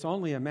it's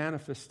only a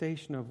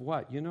manifestation of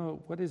what? You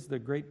know, what is the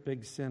great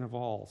big sin of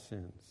all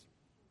sins?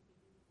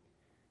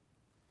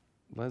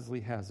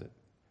 Leslie has it.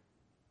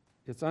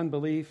 It's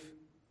unbelief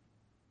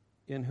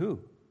in who?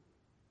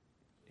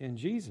 In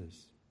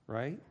Jesus,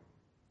 right?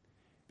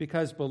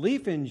 Because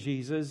belief in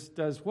Jesus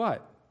does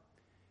what?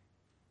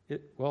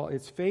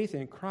 It's faith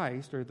in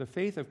Christ, or the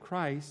faith of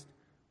Christ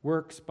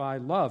works by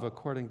love,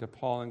 according to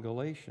Paul in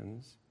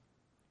Galatians.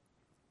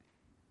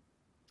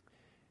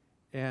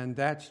 And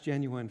that's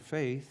genuine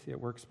faith.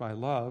 It works by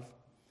love.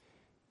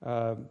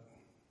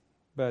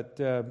 But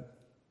now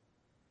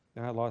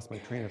I lost my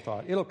train of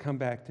thought. It'll come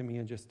back to me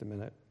in just a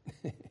minute.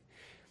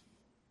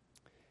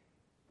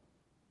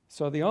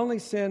 So the only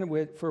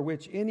sin for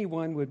which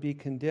anyone would be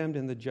condemned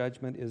in the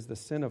judgment is the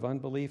sin of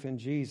unbelief in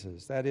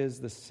Jesus. That is,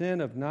 the sin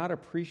of not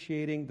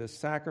appreciating the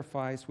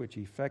sacrifice which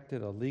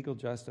effected a legal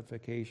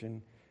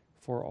justification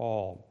for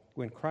all.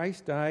 When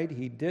Christ died,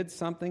 he did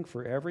something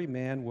for every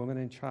man, woman,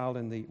 and child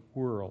in the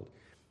world.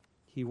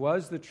 He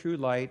was the true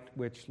light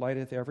which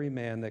lighteth every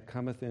man that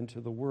cometh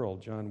into the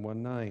world, John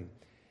 1:9.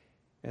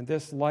 And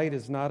this light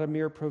is not a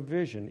mere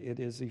provision, it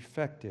is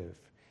effective.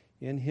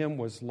 In him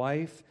was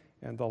life,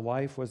 and the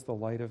life was the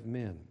light of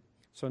men.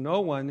 So no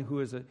one who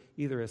is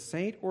either a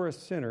saint or a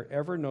sinner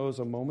ever knows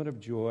a moment of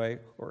joy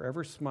or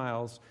ever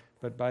smiles,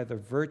 but by the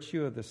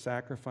virtue of the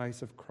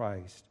sacrifice of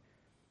Christ.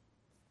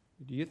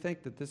 Do you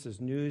think that this is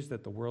news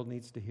that the world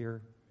needs to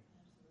hear?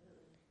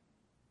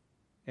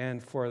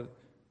 And for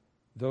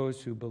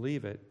those who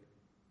believe it,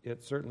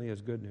 it certainly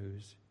is good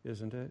news,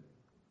 isn't it?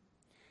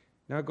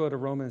 Now go to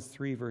Romans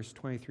 3, verse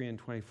 23 and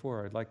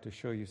 24. I'd like to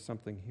show you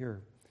something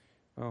here.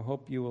 I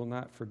hope you will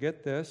not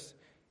forget this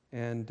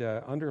and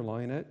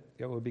underline it.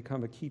 It will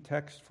become a key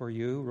text for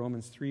you.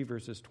 Romans 3,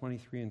 verses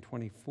 23 and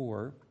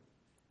 24.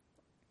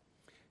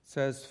 It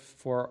says,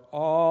 "For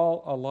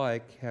all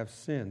alike have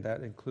sinned."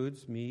 That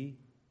includes me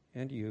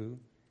and you.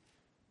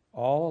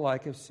 All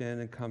alike have sinned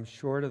and come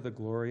short of the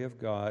glory of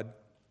God.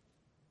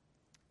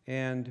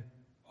 And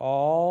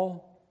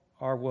all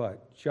are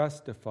what?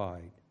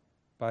 Justified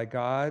by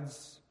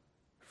God's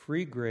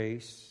free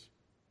grace.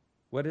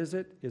 What is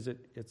it?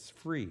 It's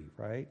free,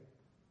 right?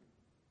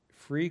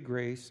 Free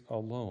grace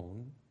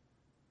alone.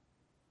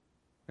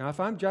 Now, if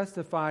I'm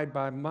justified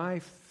by my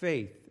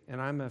faith,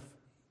 and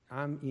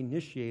I'm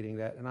initiating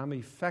that, and I'm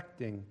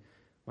effecting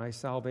my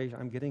salvation,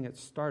 I'm getting it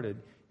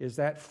started, is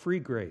that free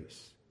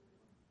grace?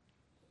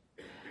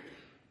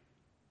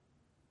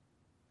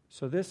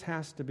 So this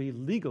has to be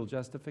legal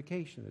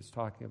justification it's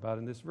talking about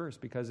in this verse,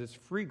 because it's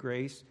free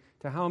grace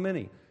to how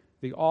many?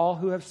 The all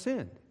who have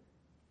sinned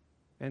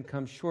and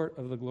come short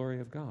of the glory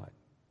of God.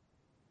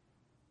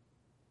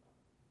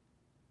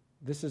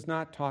 This is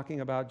not talking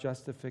about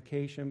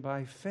justification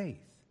by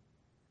faith.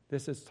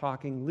 This is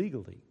talking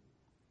legally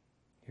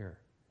here.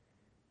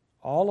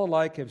 All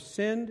alike have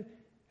sinned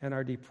and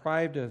are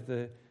deprived of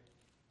the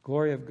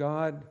glory of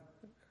God,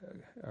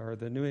 or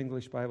the New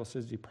English Bible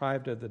says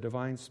deprived of the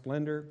divine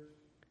splendor.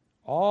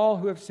 All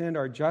who have sinned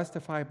are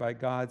justified by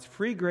God's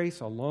free grace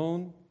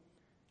alone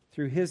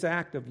through his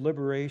act of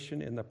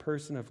liberation in the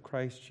person of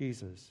Christ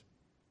Jesus.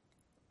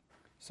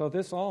 So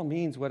this all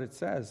means what it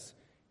says,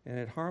 and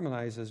it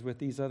harmonizes with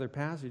these other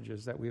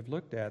passages that we've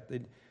looked at.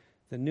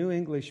 The New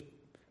English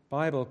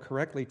Bible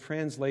correctly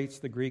translates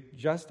the Greek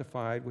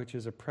justified, which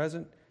is a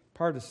present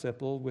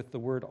participle with the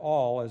word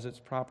all as its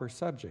proper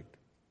subject.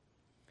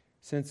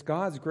 Since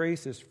God's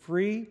grace is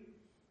free,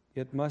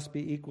 it must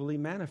be equally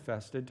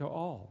manifested to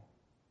all.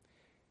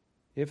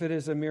 If it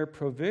is a mere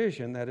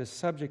provision that is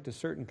subject to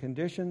certain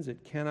conditions,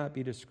 it cannot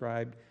be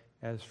described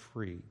as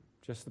free.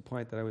 Just the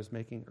point that I was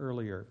making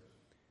earlier.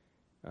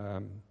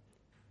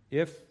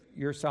 If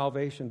your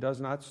salvation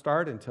does not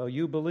start until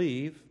you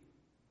believe,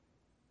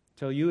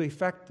 till you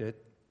effect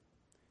it,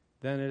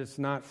 then it is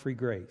not free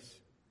grace.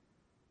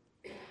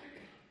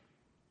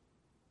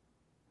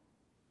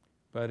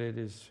 But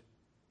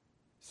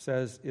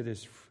says it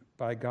is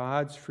by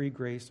God's free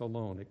grace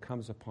alone. It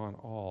comes upon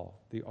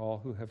all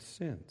who have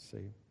sinned,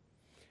 see?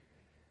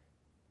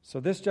 So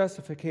this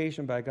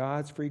justification by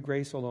God's free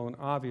grace alone,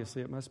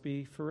 obviously it must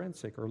be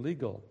forensic or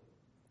legal.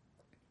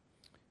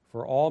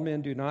 For all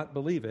men do not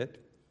believe it,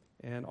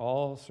 and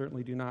all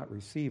certainly do not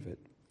receive it.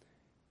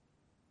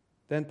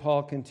 Then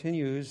Paul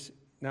continues,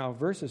 now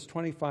verses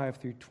 25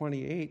 through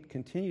 28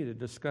 continue to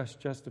discuss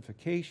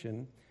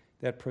justification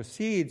that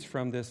proceeds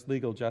from this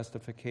legal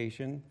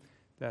justification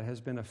that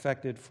has been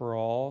effected for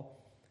all,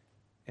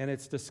 and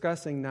it's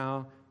discussing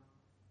now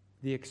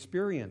the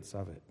experience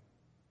of it.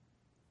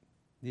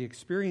 The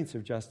experience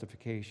of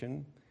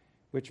justification,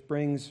 which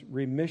brings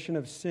remission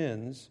of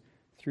sins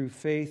through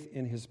faith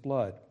in his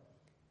blood.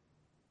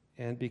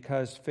 And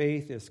because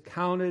faith is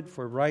counted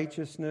for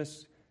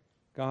righteousness,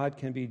 God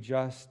can be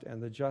just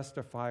and the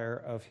justifier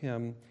of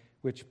him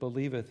which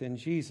believeth in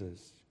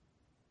Jesus.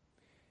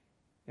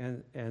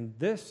 And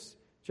this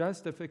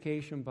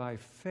justification by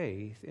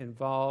faith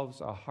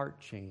involves a heart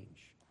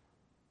change,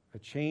 a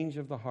change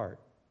of the heart.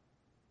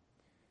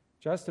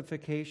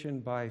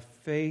 Justification by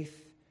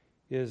faith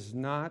is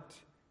not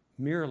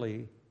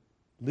merely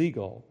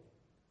legal,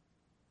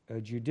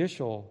 a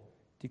judicial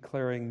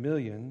declaring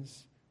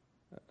millions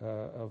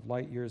of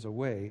light years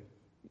away.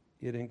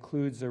 It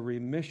includes a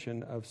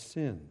remission of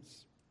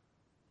sins.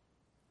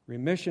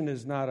 Remission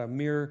is not a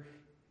mere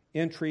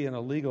entry in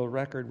a legal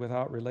record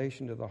without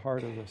relation to the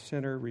heart of the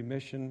sinner.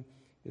 Remission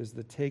is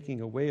the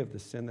taking away of the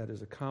sin that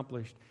is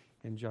accomplished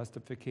in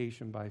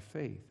justification by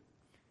faith.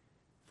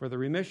 For the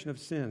remission of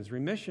sins,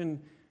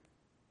 remission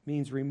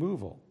means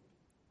removal.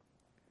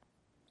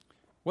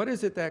 What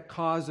is it that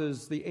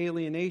causes the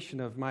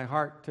alienation of my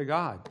heart to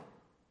God?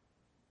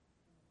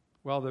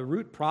 Well, the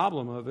root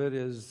problem of it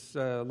is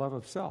love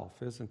of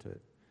self, isn't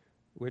it?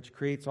 Which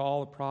creates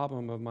all the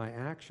problem of my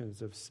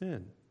actions of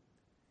sin.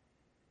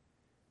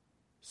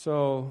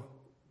 So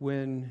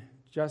when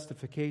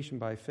justification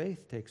by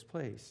faith takes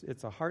place,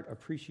 it's a heart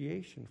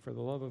appreciation for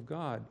the love of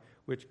God,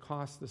 which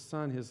cost the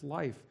Son his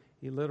life.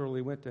 He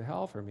literally went to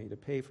hell for me to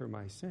pay for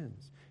my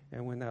sins.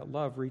 And when that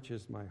love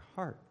reaches my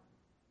heart,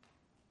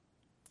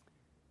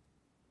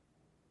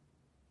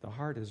 the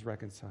heart is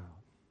reconciled.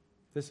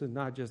 This is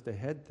not just a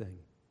head thing.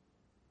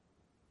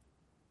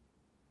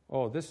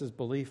 Oh, this is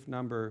belief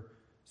number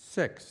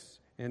 6.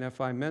 And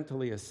if I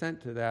mentally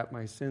assent to that,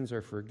 my sins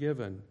are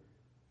forgiven.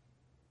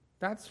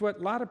 That's what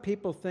a lot of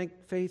people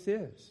think faith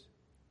is.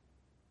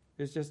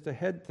 It's just a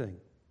head thing.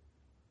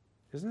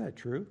 Isn't that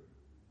true?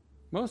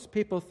 Most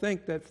people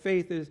think that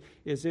faith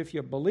is if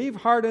you believe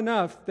hard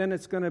enough, then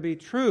it's going to be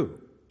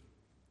true.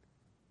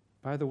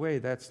 By the way,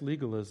 that's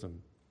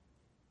legalism.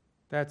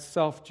 That's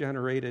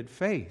self-generated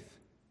faith.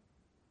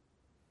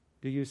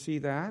 Do you see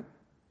that?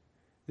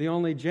 The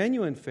only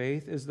genuine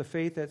faith is the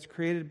faith that's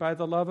created by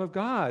the love of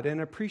God and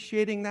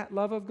appreciating that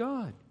love of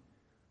God.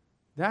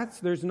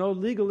 There's no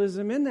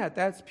legalism in that.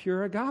 That's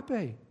pure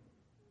agape.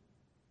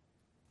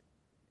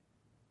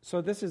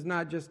 So this is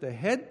not just a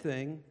head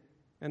thing,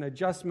 an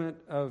adjustment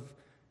of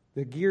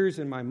the gears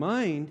in my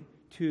mind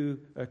to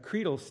a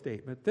creedal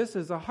statement. This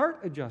is a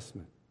heart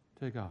adjustment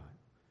to God,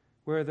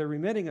 where the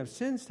remitting of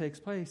sins takes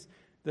place.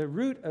 The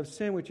root of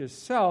sin, which is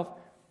self,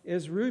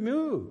 is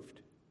removed.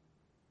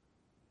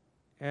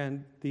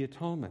 And the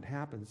atonement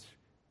happens.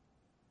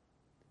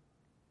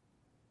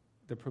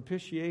 The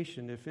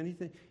propitiation,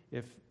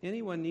 if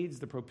anyone needs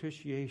the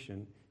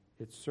propitiation,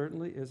 it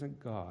certainly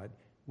isn't God.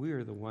 We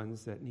are the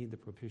ones that need the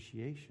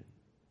propitiation.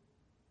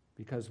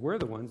 Because we're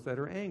the ones that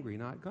are angry,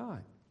 not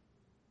God.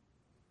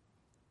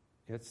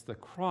 It's the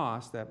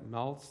cross that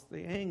melts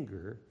the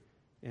anger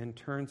and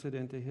turns it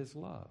into his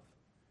love.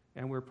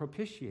 And we're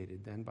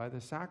propitiated then by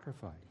the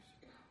sacrifice,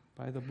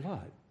 by the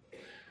blood.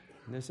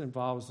 And this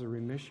involves the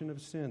remission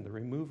of sin, the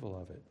removal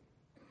of it.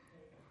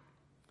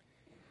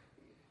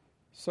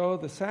 So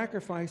the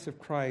sacrifice of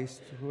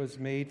Christ was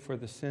made for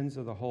the sins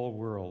of the whole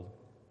world.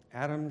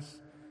 Adam's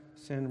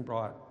sin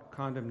brought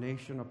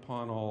condemnation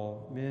upon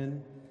all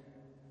men,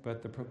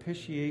 but the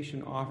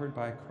propitiation offered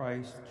by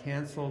Christ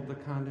canceled the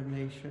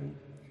condemnation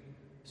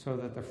so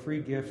that the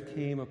free gift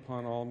came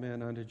upon all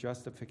men unto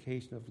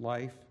justification of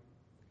life.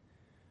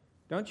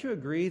 Don't you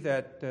agree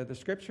that the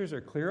Scriptures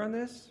are clear on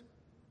this?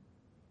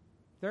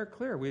 They're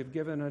clear. We've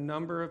given a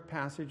number of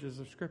passages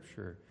of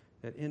Scripture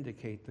that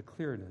indicate the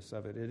clearness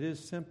of it. It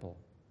is simple.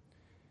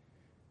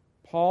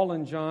 Paul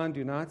and John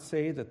do not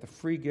say that the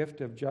free gift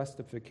of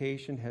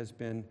justification has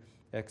been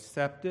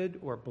accepted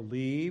or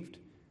believed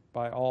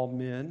by all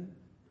men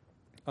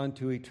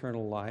unto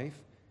eternal life,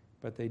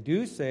 but they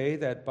do say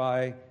that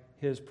by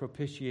his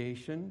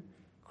propitiation,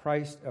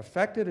 Christ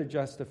effected a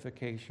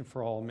justification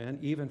for all men,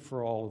 even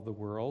for all of the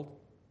world.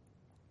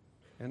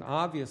 And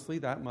obviously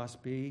that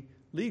must be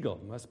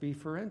legal, must be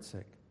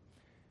forensic.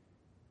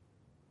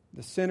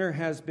 The sinner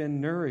has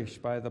been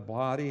nourished by the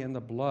body and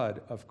the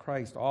blood of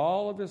Christ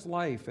all of his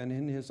life, and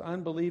in his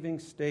unbelieving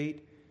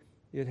state,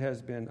 it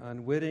has been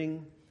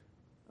unwitting,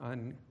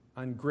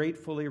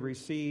 ungratefully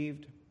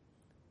received.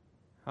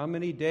 How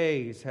many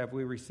days have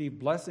we received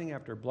blessing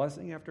after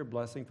blessing after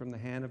blessing from the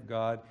hand of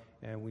God,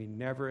 and we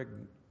never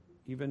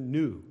even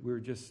knew? We were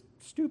just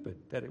stupid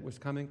that it was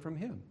coming from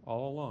him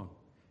all along.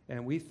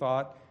 And we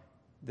thought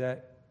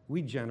that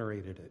we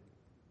generated it.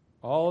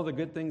 All the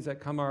good things that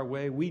come our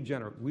way, we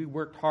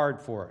worked hard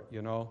for it,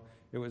 you know.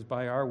 It was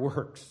by our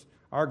works,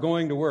 our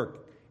going to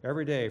work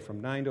every day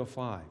from 9 to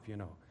 5, you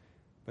know.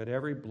 But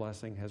every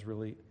blessing has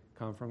really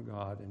come from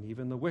God, and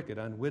even the wicked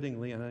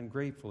unwittingly and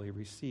ungratefully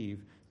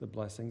receive the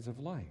blessings of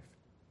life.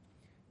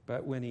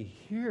 But when he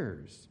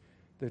hears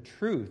the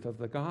truth of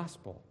the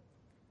gospel,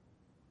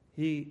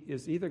 he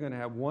is either going to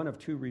have one of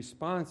two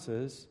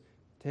responses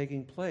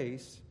taking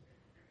place.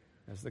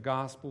 As the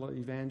gospel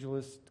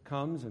evangelist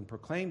comes and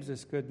proclaims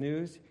this good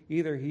news,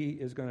 either he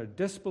is going to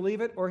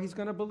disbelieve it or he's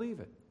going to believe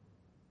it.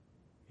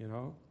 You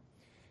know?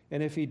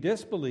 And if he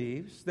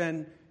disbelieves,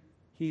 then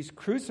he's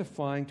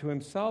crucifying to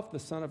himself the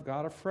Son of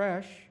God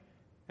afresh,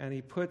 and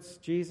he puts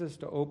Jesus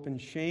to open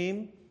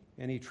shame,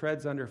 and he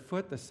treads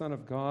underfoot the Son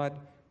of God,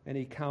 and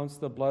he counts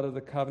the blood of the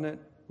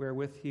covenant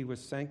wherewith he was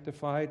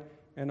sanctified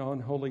an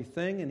unholy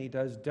thing, and he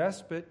does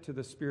despot to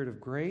the Spirit of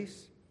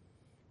grace.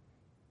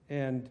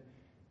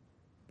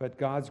 But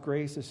God's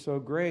grace is so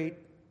great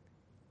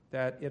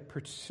that it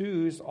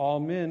pursues all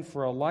men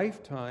for a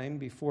lifetime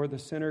before the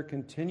sinner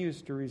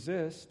continues to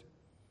resist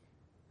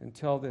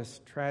until this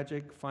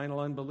tragic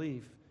final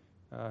unbelief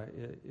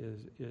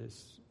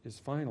is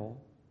final.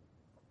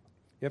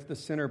 If the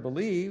sinner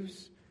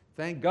believes,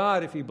 thank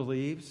God if he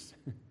believes,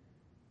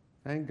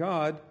 thank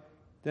God,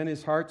 then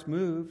his heart's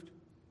moved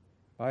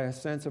by a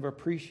sense of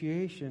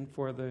appreciation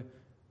for the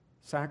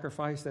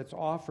sacrifice that's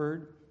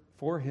offered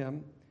for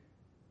him.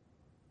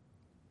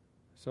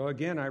 So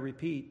again, I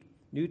repeat,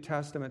 New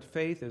Testament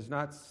faith is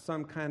not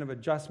some kind of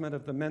adjustment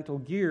of the mental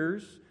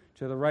gears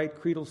to the right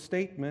creedal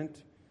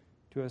statement,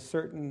 to a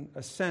certain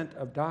assent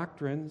of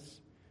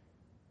doctrines.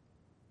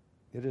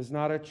 It is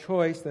not a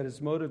choice that is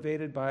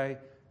motivated by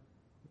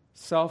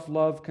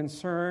self-love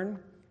concern,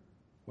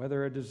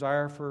 whether a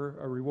desire for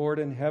a reward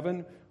in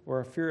heaven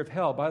or a fear of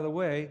hell. By the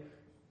way,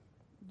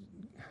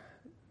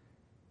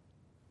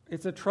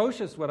 it's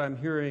atrocious what I'm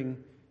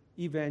hearing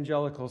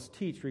evangelicals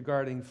teach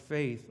regarding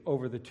faith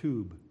over the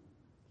tube.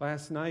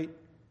 Last night,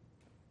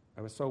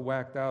 I was so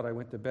whacked out, I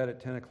went to bed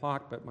at 10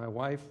 o'clock, but my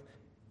wife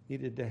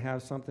needed to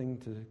have something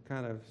to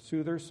kind of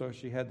soothe her, so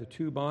she had the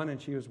tube on, and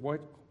she was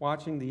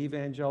watching the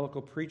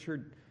evangelical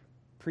preacher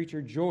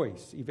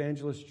Joyce,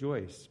 Evangelist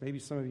Joyce. Maybe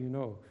some of you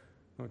know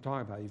what I'm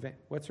talking about.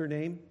 What's her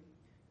name?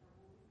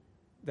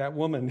 That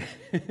woman.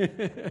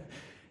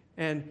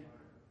 And,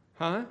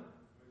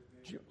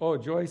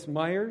 Joyce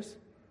Myers.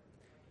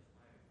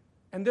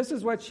 And this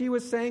is what she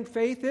was saying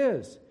faith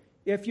is.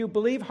 If you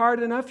believe hard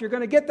enough, you're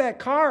going to get that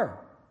car.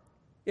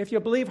 If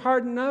you believe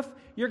hard enough,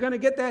 you're going to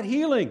get that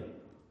healing.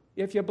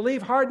 If you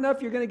believe hard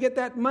enough, you're going to get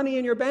that money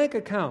in your bank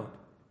account.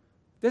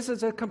 This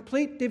is a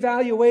complete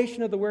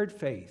devaluation of the word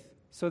faith.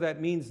 So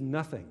that means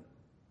nothing.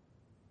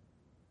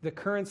 The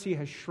currency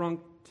has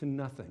shrunk to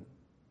nothing.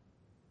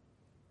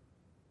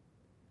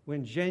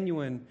 When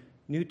genuine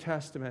New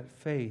Testament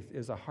faith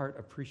is a heart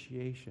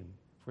appreciation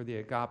for the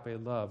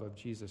agape love of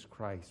Jesus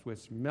Christ,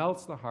 which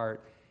melts the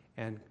heart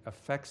and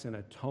affects an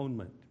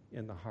atonement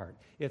in the heart.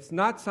 It's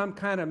not some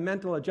kind of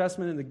mental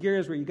adjustment in the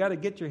gears where you got to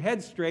get your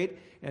head straight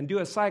and do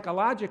a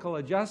psychological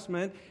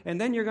adjustment,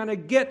 and then you're going to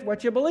get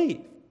what you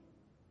believe.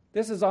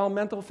 This is all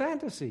mental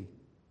fantasy.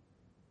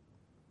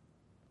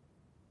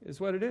 Is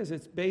what it is.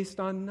 It's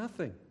based on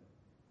nothing.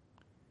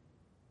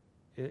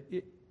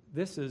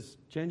 This is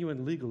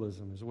genuine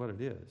legalism is what it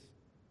is.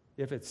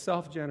 If it's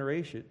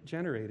self-generated,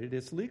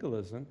 it's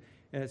legalism,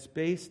 and it's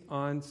based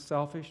on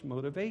selfish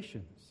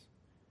motivations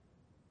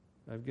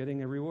of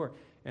getting a reward.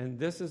 And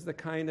this is the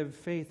kind of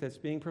faith that's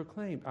being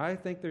proclaimed. I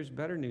think there's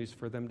better news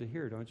for them to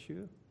hear, don't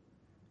you?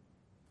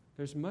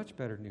 There's much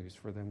better news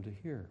for them to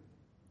hear.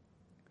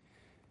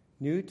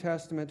 New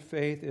Testament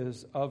faith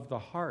is of the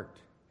heart.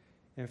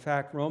 In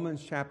fact,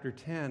 Romans chapter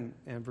 10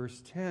 and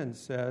verse 10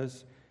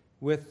 says,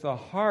 with the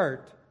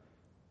heart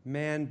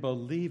man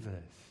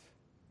believeth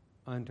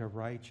unto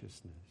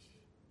righteousness.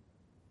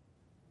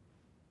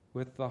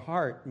 With the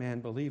heart man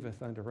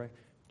believeth unto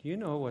righteousness. Do you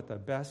know what the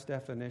best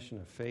definition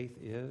of faith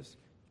is?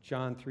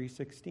 John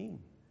 3:16.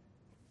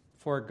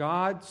 For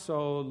God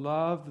so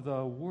loved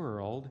the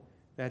world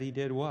that he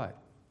did what?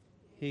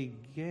 He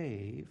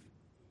gave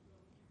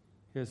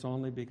his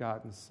only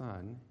begotten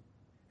Son.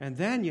 And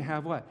then you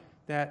have what?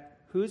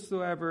 That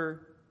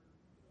whosoever,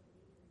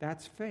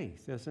 that's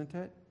faith, isn't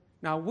it?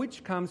 Now,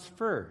 which comes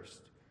first?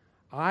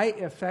 I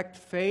effect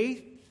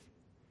faith,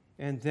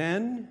 and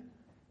then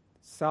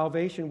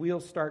salvation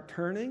wheels start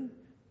turning?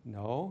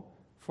 No.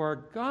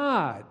 For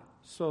God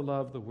so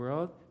loved the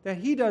world that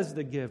he does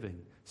the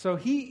giving. So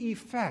he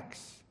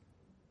effects,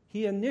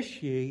 he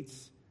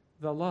initiates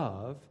the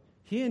love.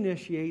 He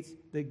initiates,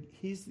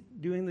 he's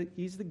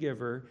the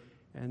giver,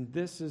 and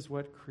this is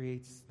what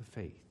creates the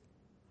faith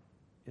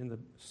in the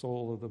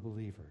soul of the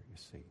believer, you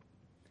see.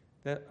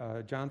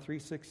 That John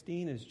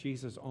 3:16 is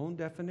Jesus' own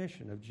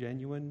definition of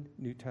genuine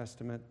New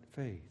Testament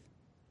faith.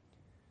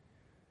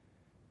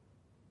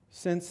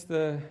 Since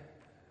the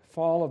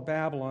fall of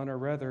Babylon, or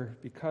rather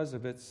because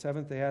of it,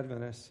 Seventh-day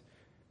Adventists,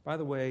 by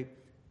the way,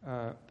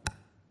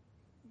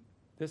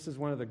 this is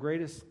one of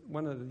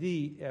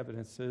the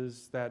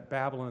evidences that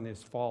Babylon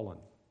is fallen,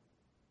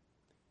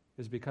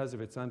 is because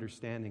of its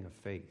understanding of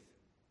faith.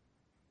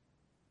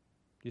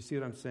 Do you see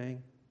what I'm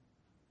saying?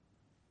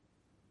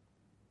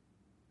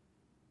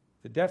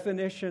 The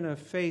definition of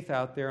faith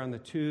out there on the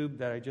tube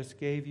that I just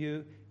gave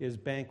you is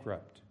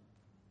bankrupt.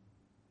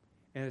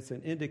 And it's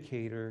an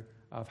indicator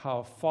of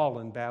how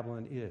fallen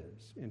Babylon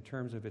is in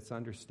terms of its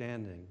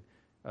understanding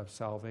of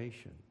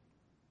salvation.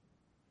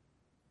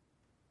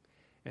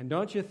 And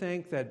don't you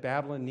think that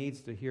Babylon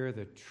needs to hear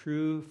the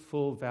true,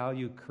 full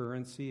value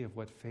currency of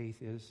what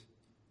faith is?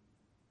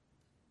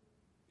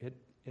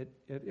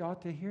 It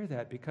ought to hear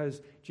that, because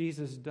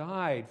Jesus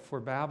died for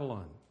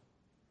Babylon.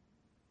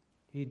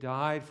 He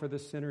died for the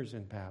sinners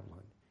in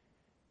Babylon.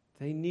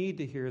 They need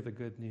to hear the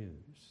good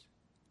news.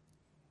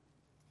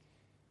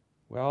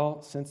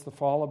 Well, since the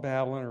fall of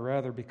Babylon, or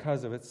rather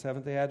because of it,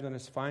 Seventh-day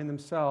Adventists find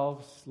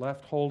themselves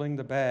left holding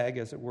the bag,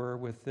 as it were,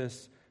 with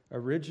this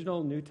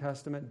original New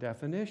Testament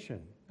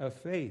definition of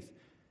faith.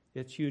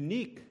 It's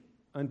unique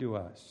unto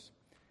us.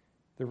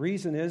 The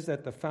reason is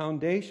that the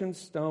foundation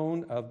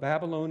stone of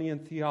Babylonian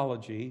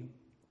theology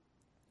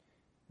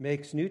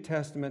makes New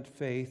Testament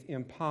faith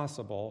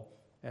impossible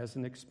as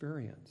an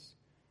experience.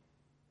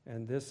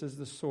 And this is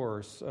the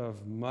source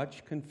of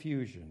much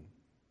confusion.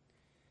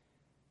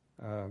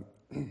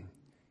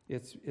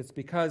 It's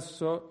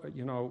because, I'll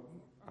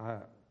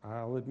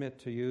admit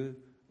to you,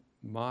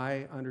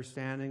 my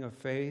understanding of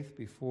faith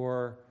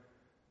before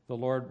the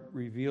Lord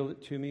revealed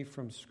it to me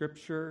from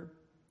Scripture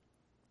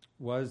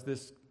was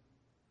this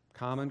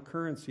common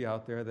currency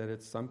out there that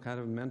it's some kind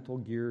of mental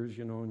gears,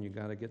 and you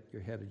got to get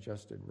your head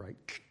adjusted right,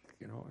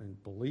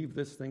 and believe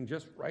this thing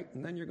just right,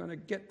 and then you're going to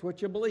get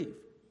what you believe.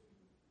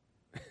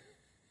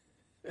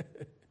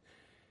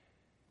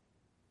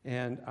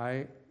 And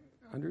I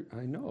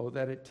know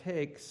that it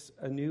takes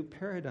a new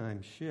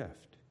paradigm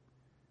shift.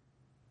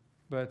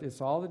 But it's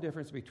all the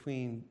difference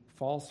between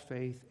false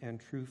faith and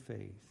true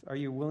faith. Are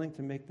you willing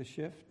to make the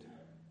shift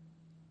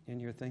in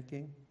your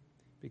thinking?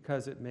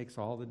 Because it makes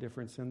all the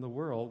difference in the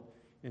world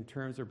in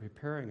terms of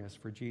preparing us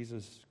for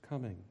Jesus'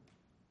 coming.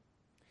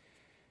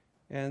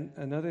 And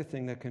another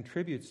thing that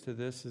contributes to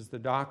this is the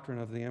doctrine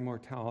of the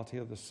immortality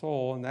of the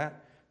soul, and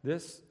that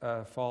this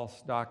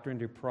false doctrine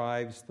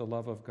deprives the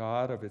love of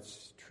God of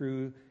its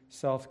true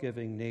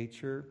self-giving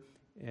nature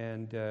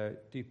and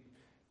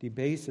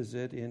debases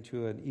it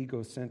into an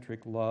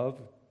egocentric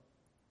love.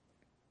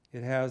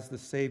 It has the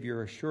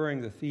Savior assuring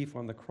the thief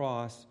on the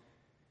cross,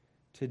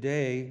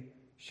 "Today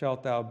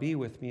shalt thou be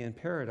with me in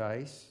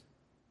paradise,"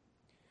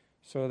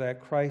 so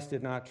that Christ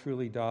did not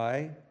truly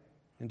die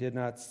and did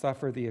not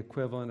suffer the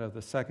equivalent of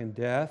the second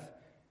death,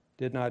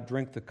 did not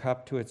drink the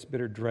cup to its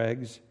bitter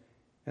dregs,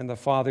 and the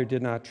Father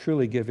did not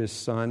truly give his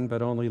Son,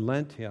 but only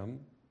lent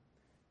him.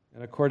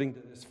 And according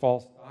to this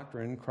false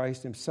doctrine,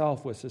 Christ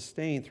himself was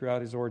sustained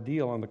throughout his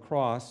ordeal on the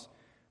cross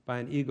by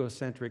an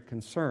egocentric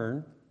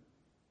concern.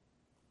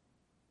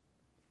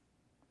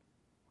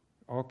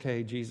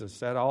 Okay, Jesus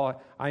said,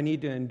 I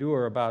need to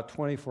endure about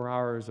 24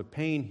 hours of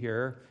pain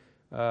here,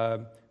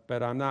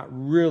 but I'm not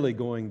really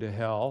going to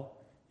hell,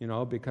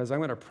 because I'm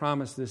going to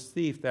promise this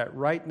thief that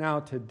right now,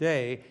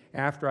 today,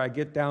 after I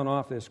get down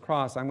off this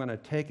cross, I'm going to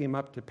take him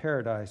up to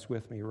paradise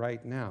with me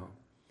right now.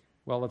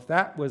 Well, if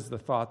that was the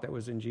thought that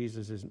was in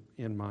Jesus'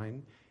 in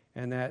mind,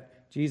 and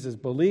that Jesus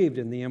believed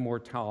in the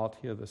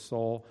immortality of the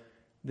soul,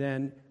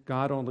 then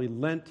God only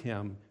lent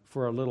him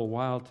for a little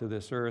while to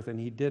this earth, and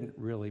he didn't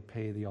really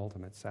pay the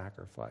ultimate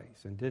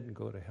sacrifice and didn't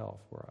go to hell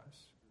for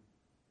us.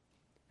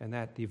 And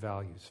that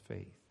devalues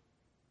faith.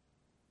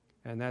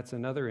 And that's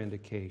another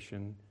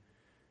indication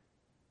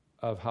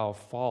of how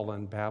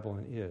fallen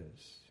Babylon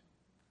is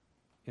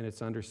in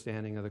its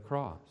understanding of the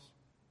cross.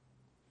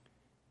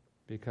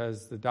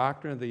 Because the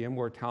doctrine of the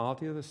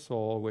immortality of the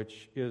soul,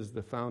 which is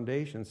the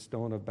foundation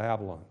stone of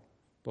Babylon,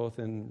 both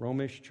in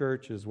Romish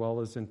church as well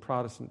as in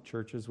Protestant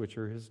churches, which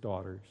are his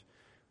daughters,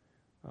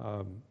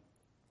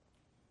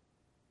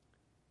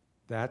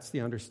 that's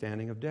the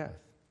understanding of death.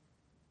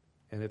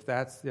 And if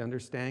that's the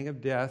understanding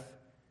of death,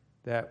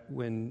 that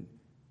when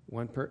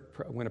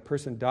When a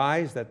person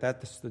dies,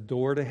 that's the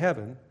door to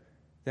heaven.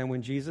 Then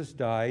when Jesus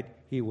died,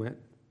 he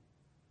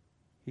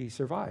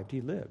survived,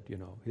 he lived,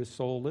 his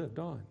soul lived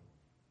on.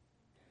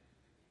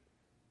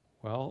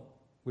 Well,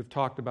 we've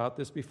talked about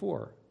this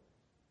before.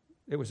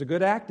 It was a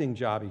good acting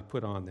job he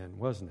put on then,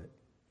 wasn't it?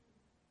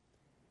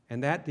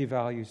 And that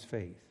devalues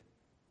faith.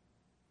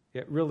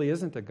 It really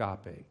isn't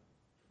agape.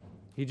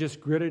 He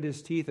just gritted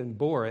his teeth and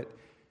bore it,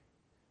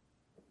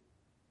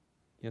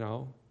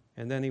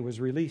 and then he was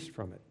released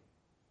from it.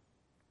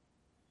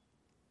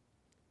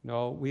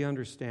 No, we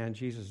understand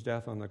Jesus'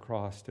 death on the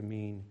cross to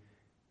mean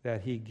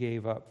that he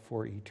gave up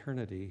for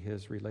eternity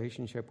his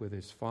relationship with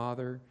his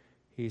Father.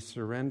 He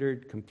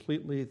surrendered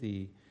completely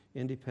the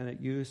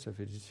independent use of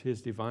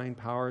his divine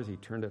powers. He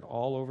turned it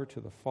all over to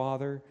the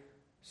Father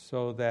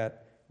so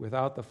that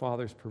without the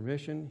Father's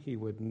permission, he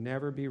would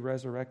never be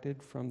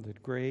resurrected from the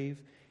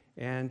grave,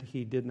 and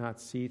he did not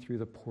see through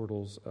the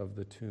portals of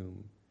the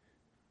tomb.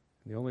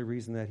 And the only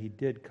reason that he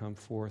did come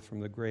forth from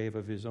the grave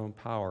of his own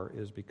power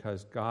is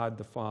because God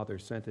the Father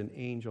sent an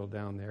angel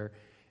down there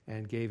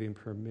and gave him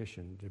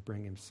permission to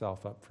bring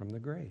himself up from the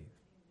grave.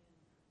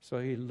 So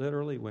he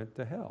literally went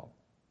to hell.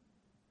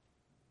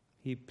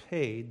 He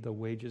paid the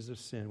wages of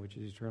sin, which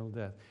is eternal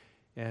death.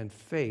 And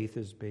faith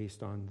is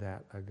based on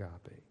that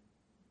agape,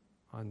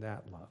 on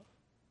that love.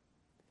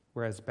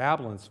 Whereas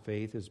Babylon's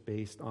faith is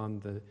based on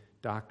the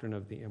doctrine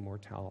of the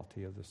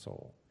immortality of the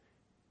soul.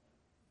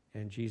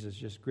 And Jesus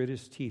just grit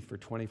his teeth for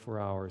 24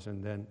 hours,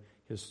 and then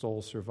his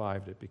soul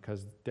survived it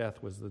because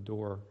death was the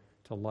door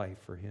to life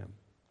for him.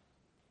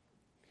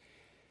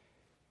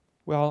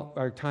 Well,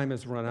 our time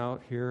has run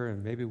out here,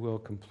 and maybe we'll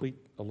complete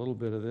a little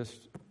bit of this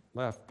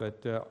left,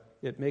 but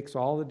it makes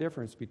all the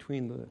difference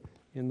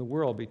in the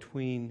world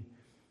between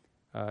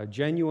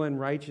genuine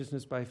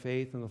righteousness by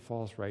faith and the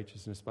false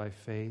righteousness by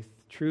faith,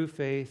 true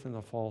faith and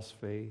the false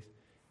faith,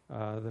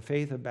 the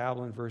faith of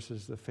Babylon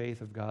versus the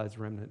faith of God's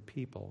remnant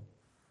people.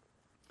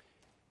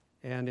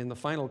 And in the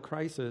final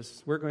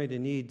crisis, we're going to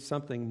need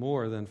something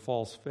more than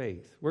false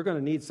faith. We're going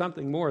to need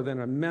something more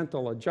than a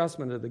mental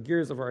adjustment of the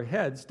gears of our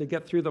heads to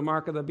get through the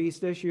mark of the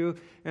beast issue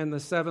and the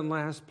 7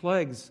 last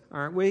plagues,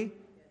 aren't we?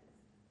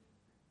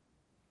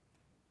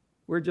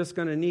 We're just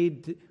going to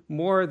need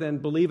more than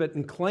believe it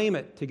and claim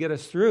it to get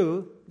us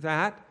through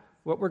that.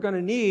 What we're going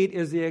to need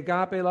is the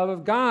agape love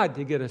of God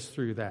to get us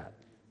through that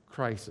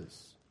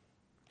crisis.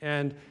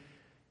 And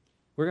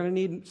we're going to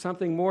need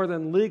something more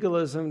than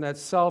legalism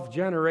that's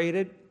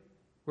self-generated.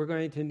 We're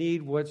going to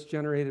need what's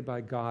generated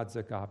by God's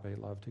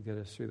agape love to get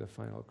us through the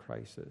final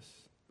crisis.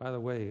 By the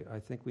way, I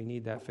think we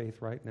need that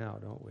faith right now,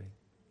 don't we?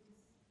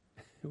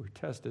 We're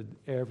tested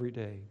every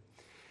day.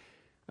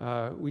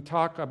 We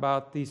talk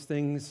about these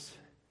things,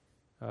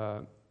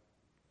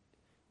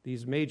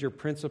 these major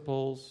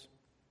principles,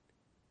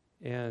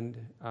 and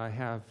I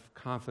have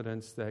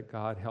confidence that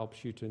God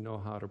helps you to know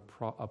how to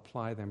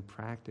apply them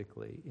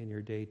practically in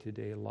your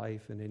day-to-day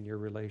life and in your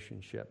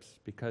relationships,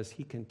 because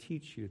he can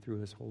teach you through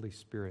his Holy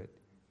Spirit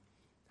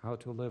how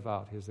to live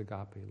out his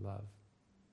agape love.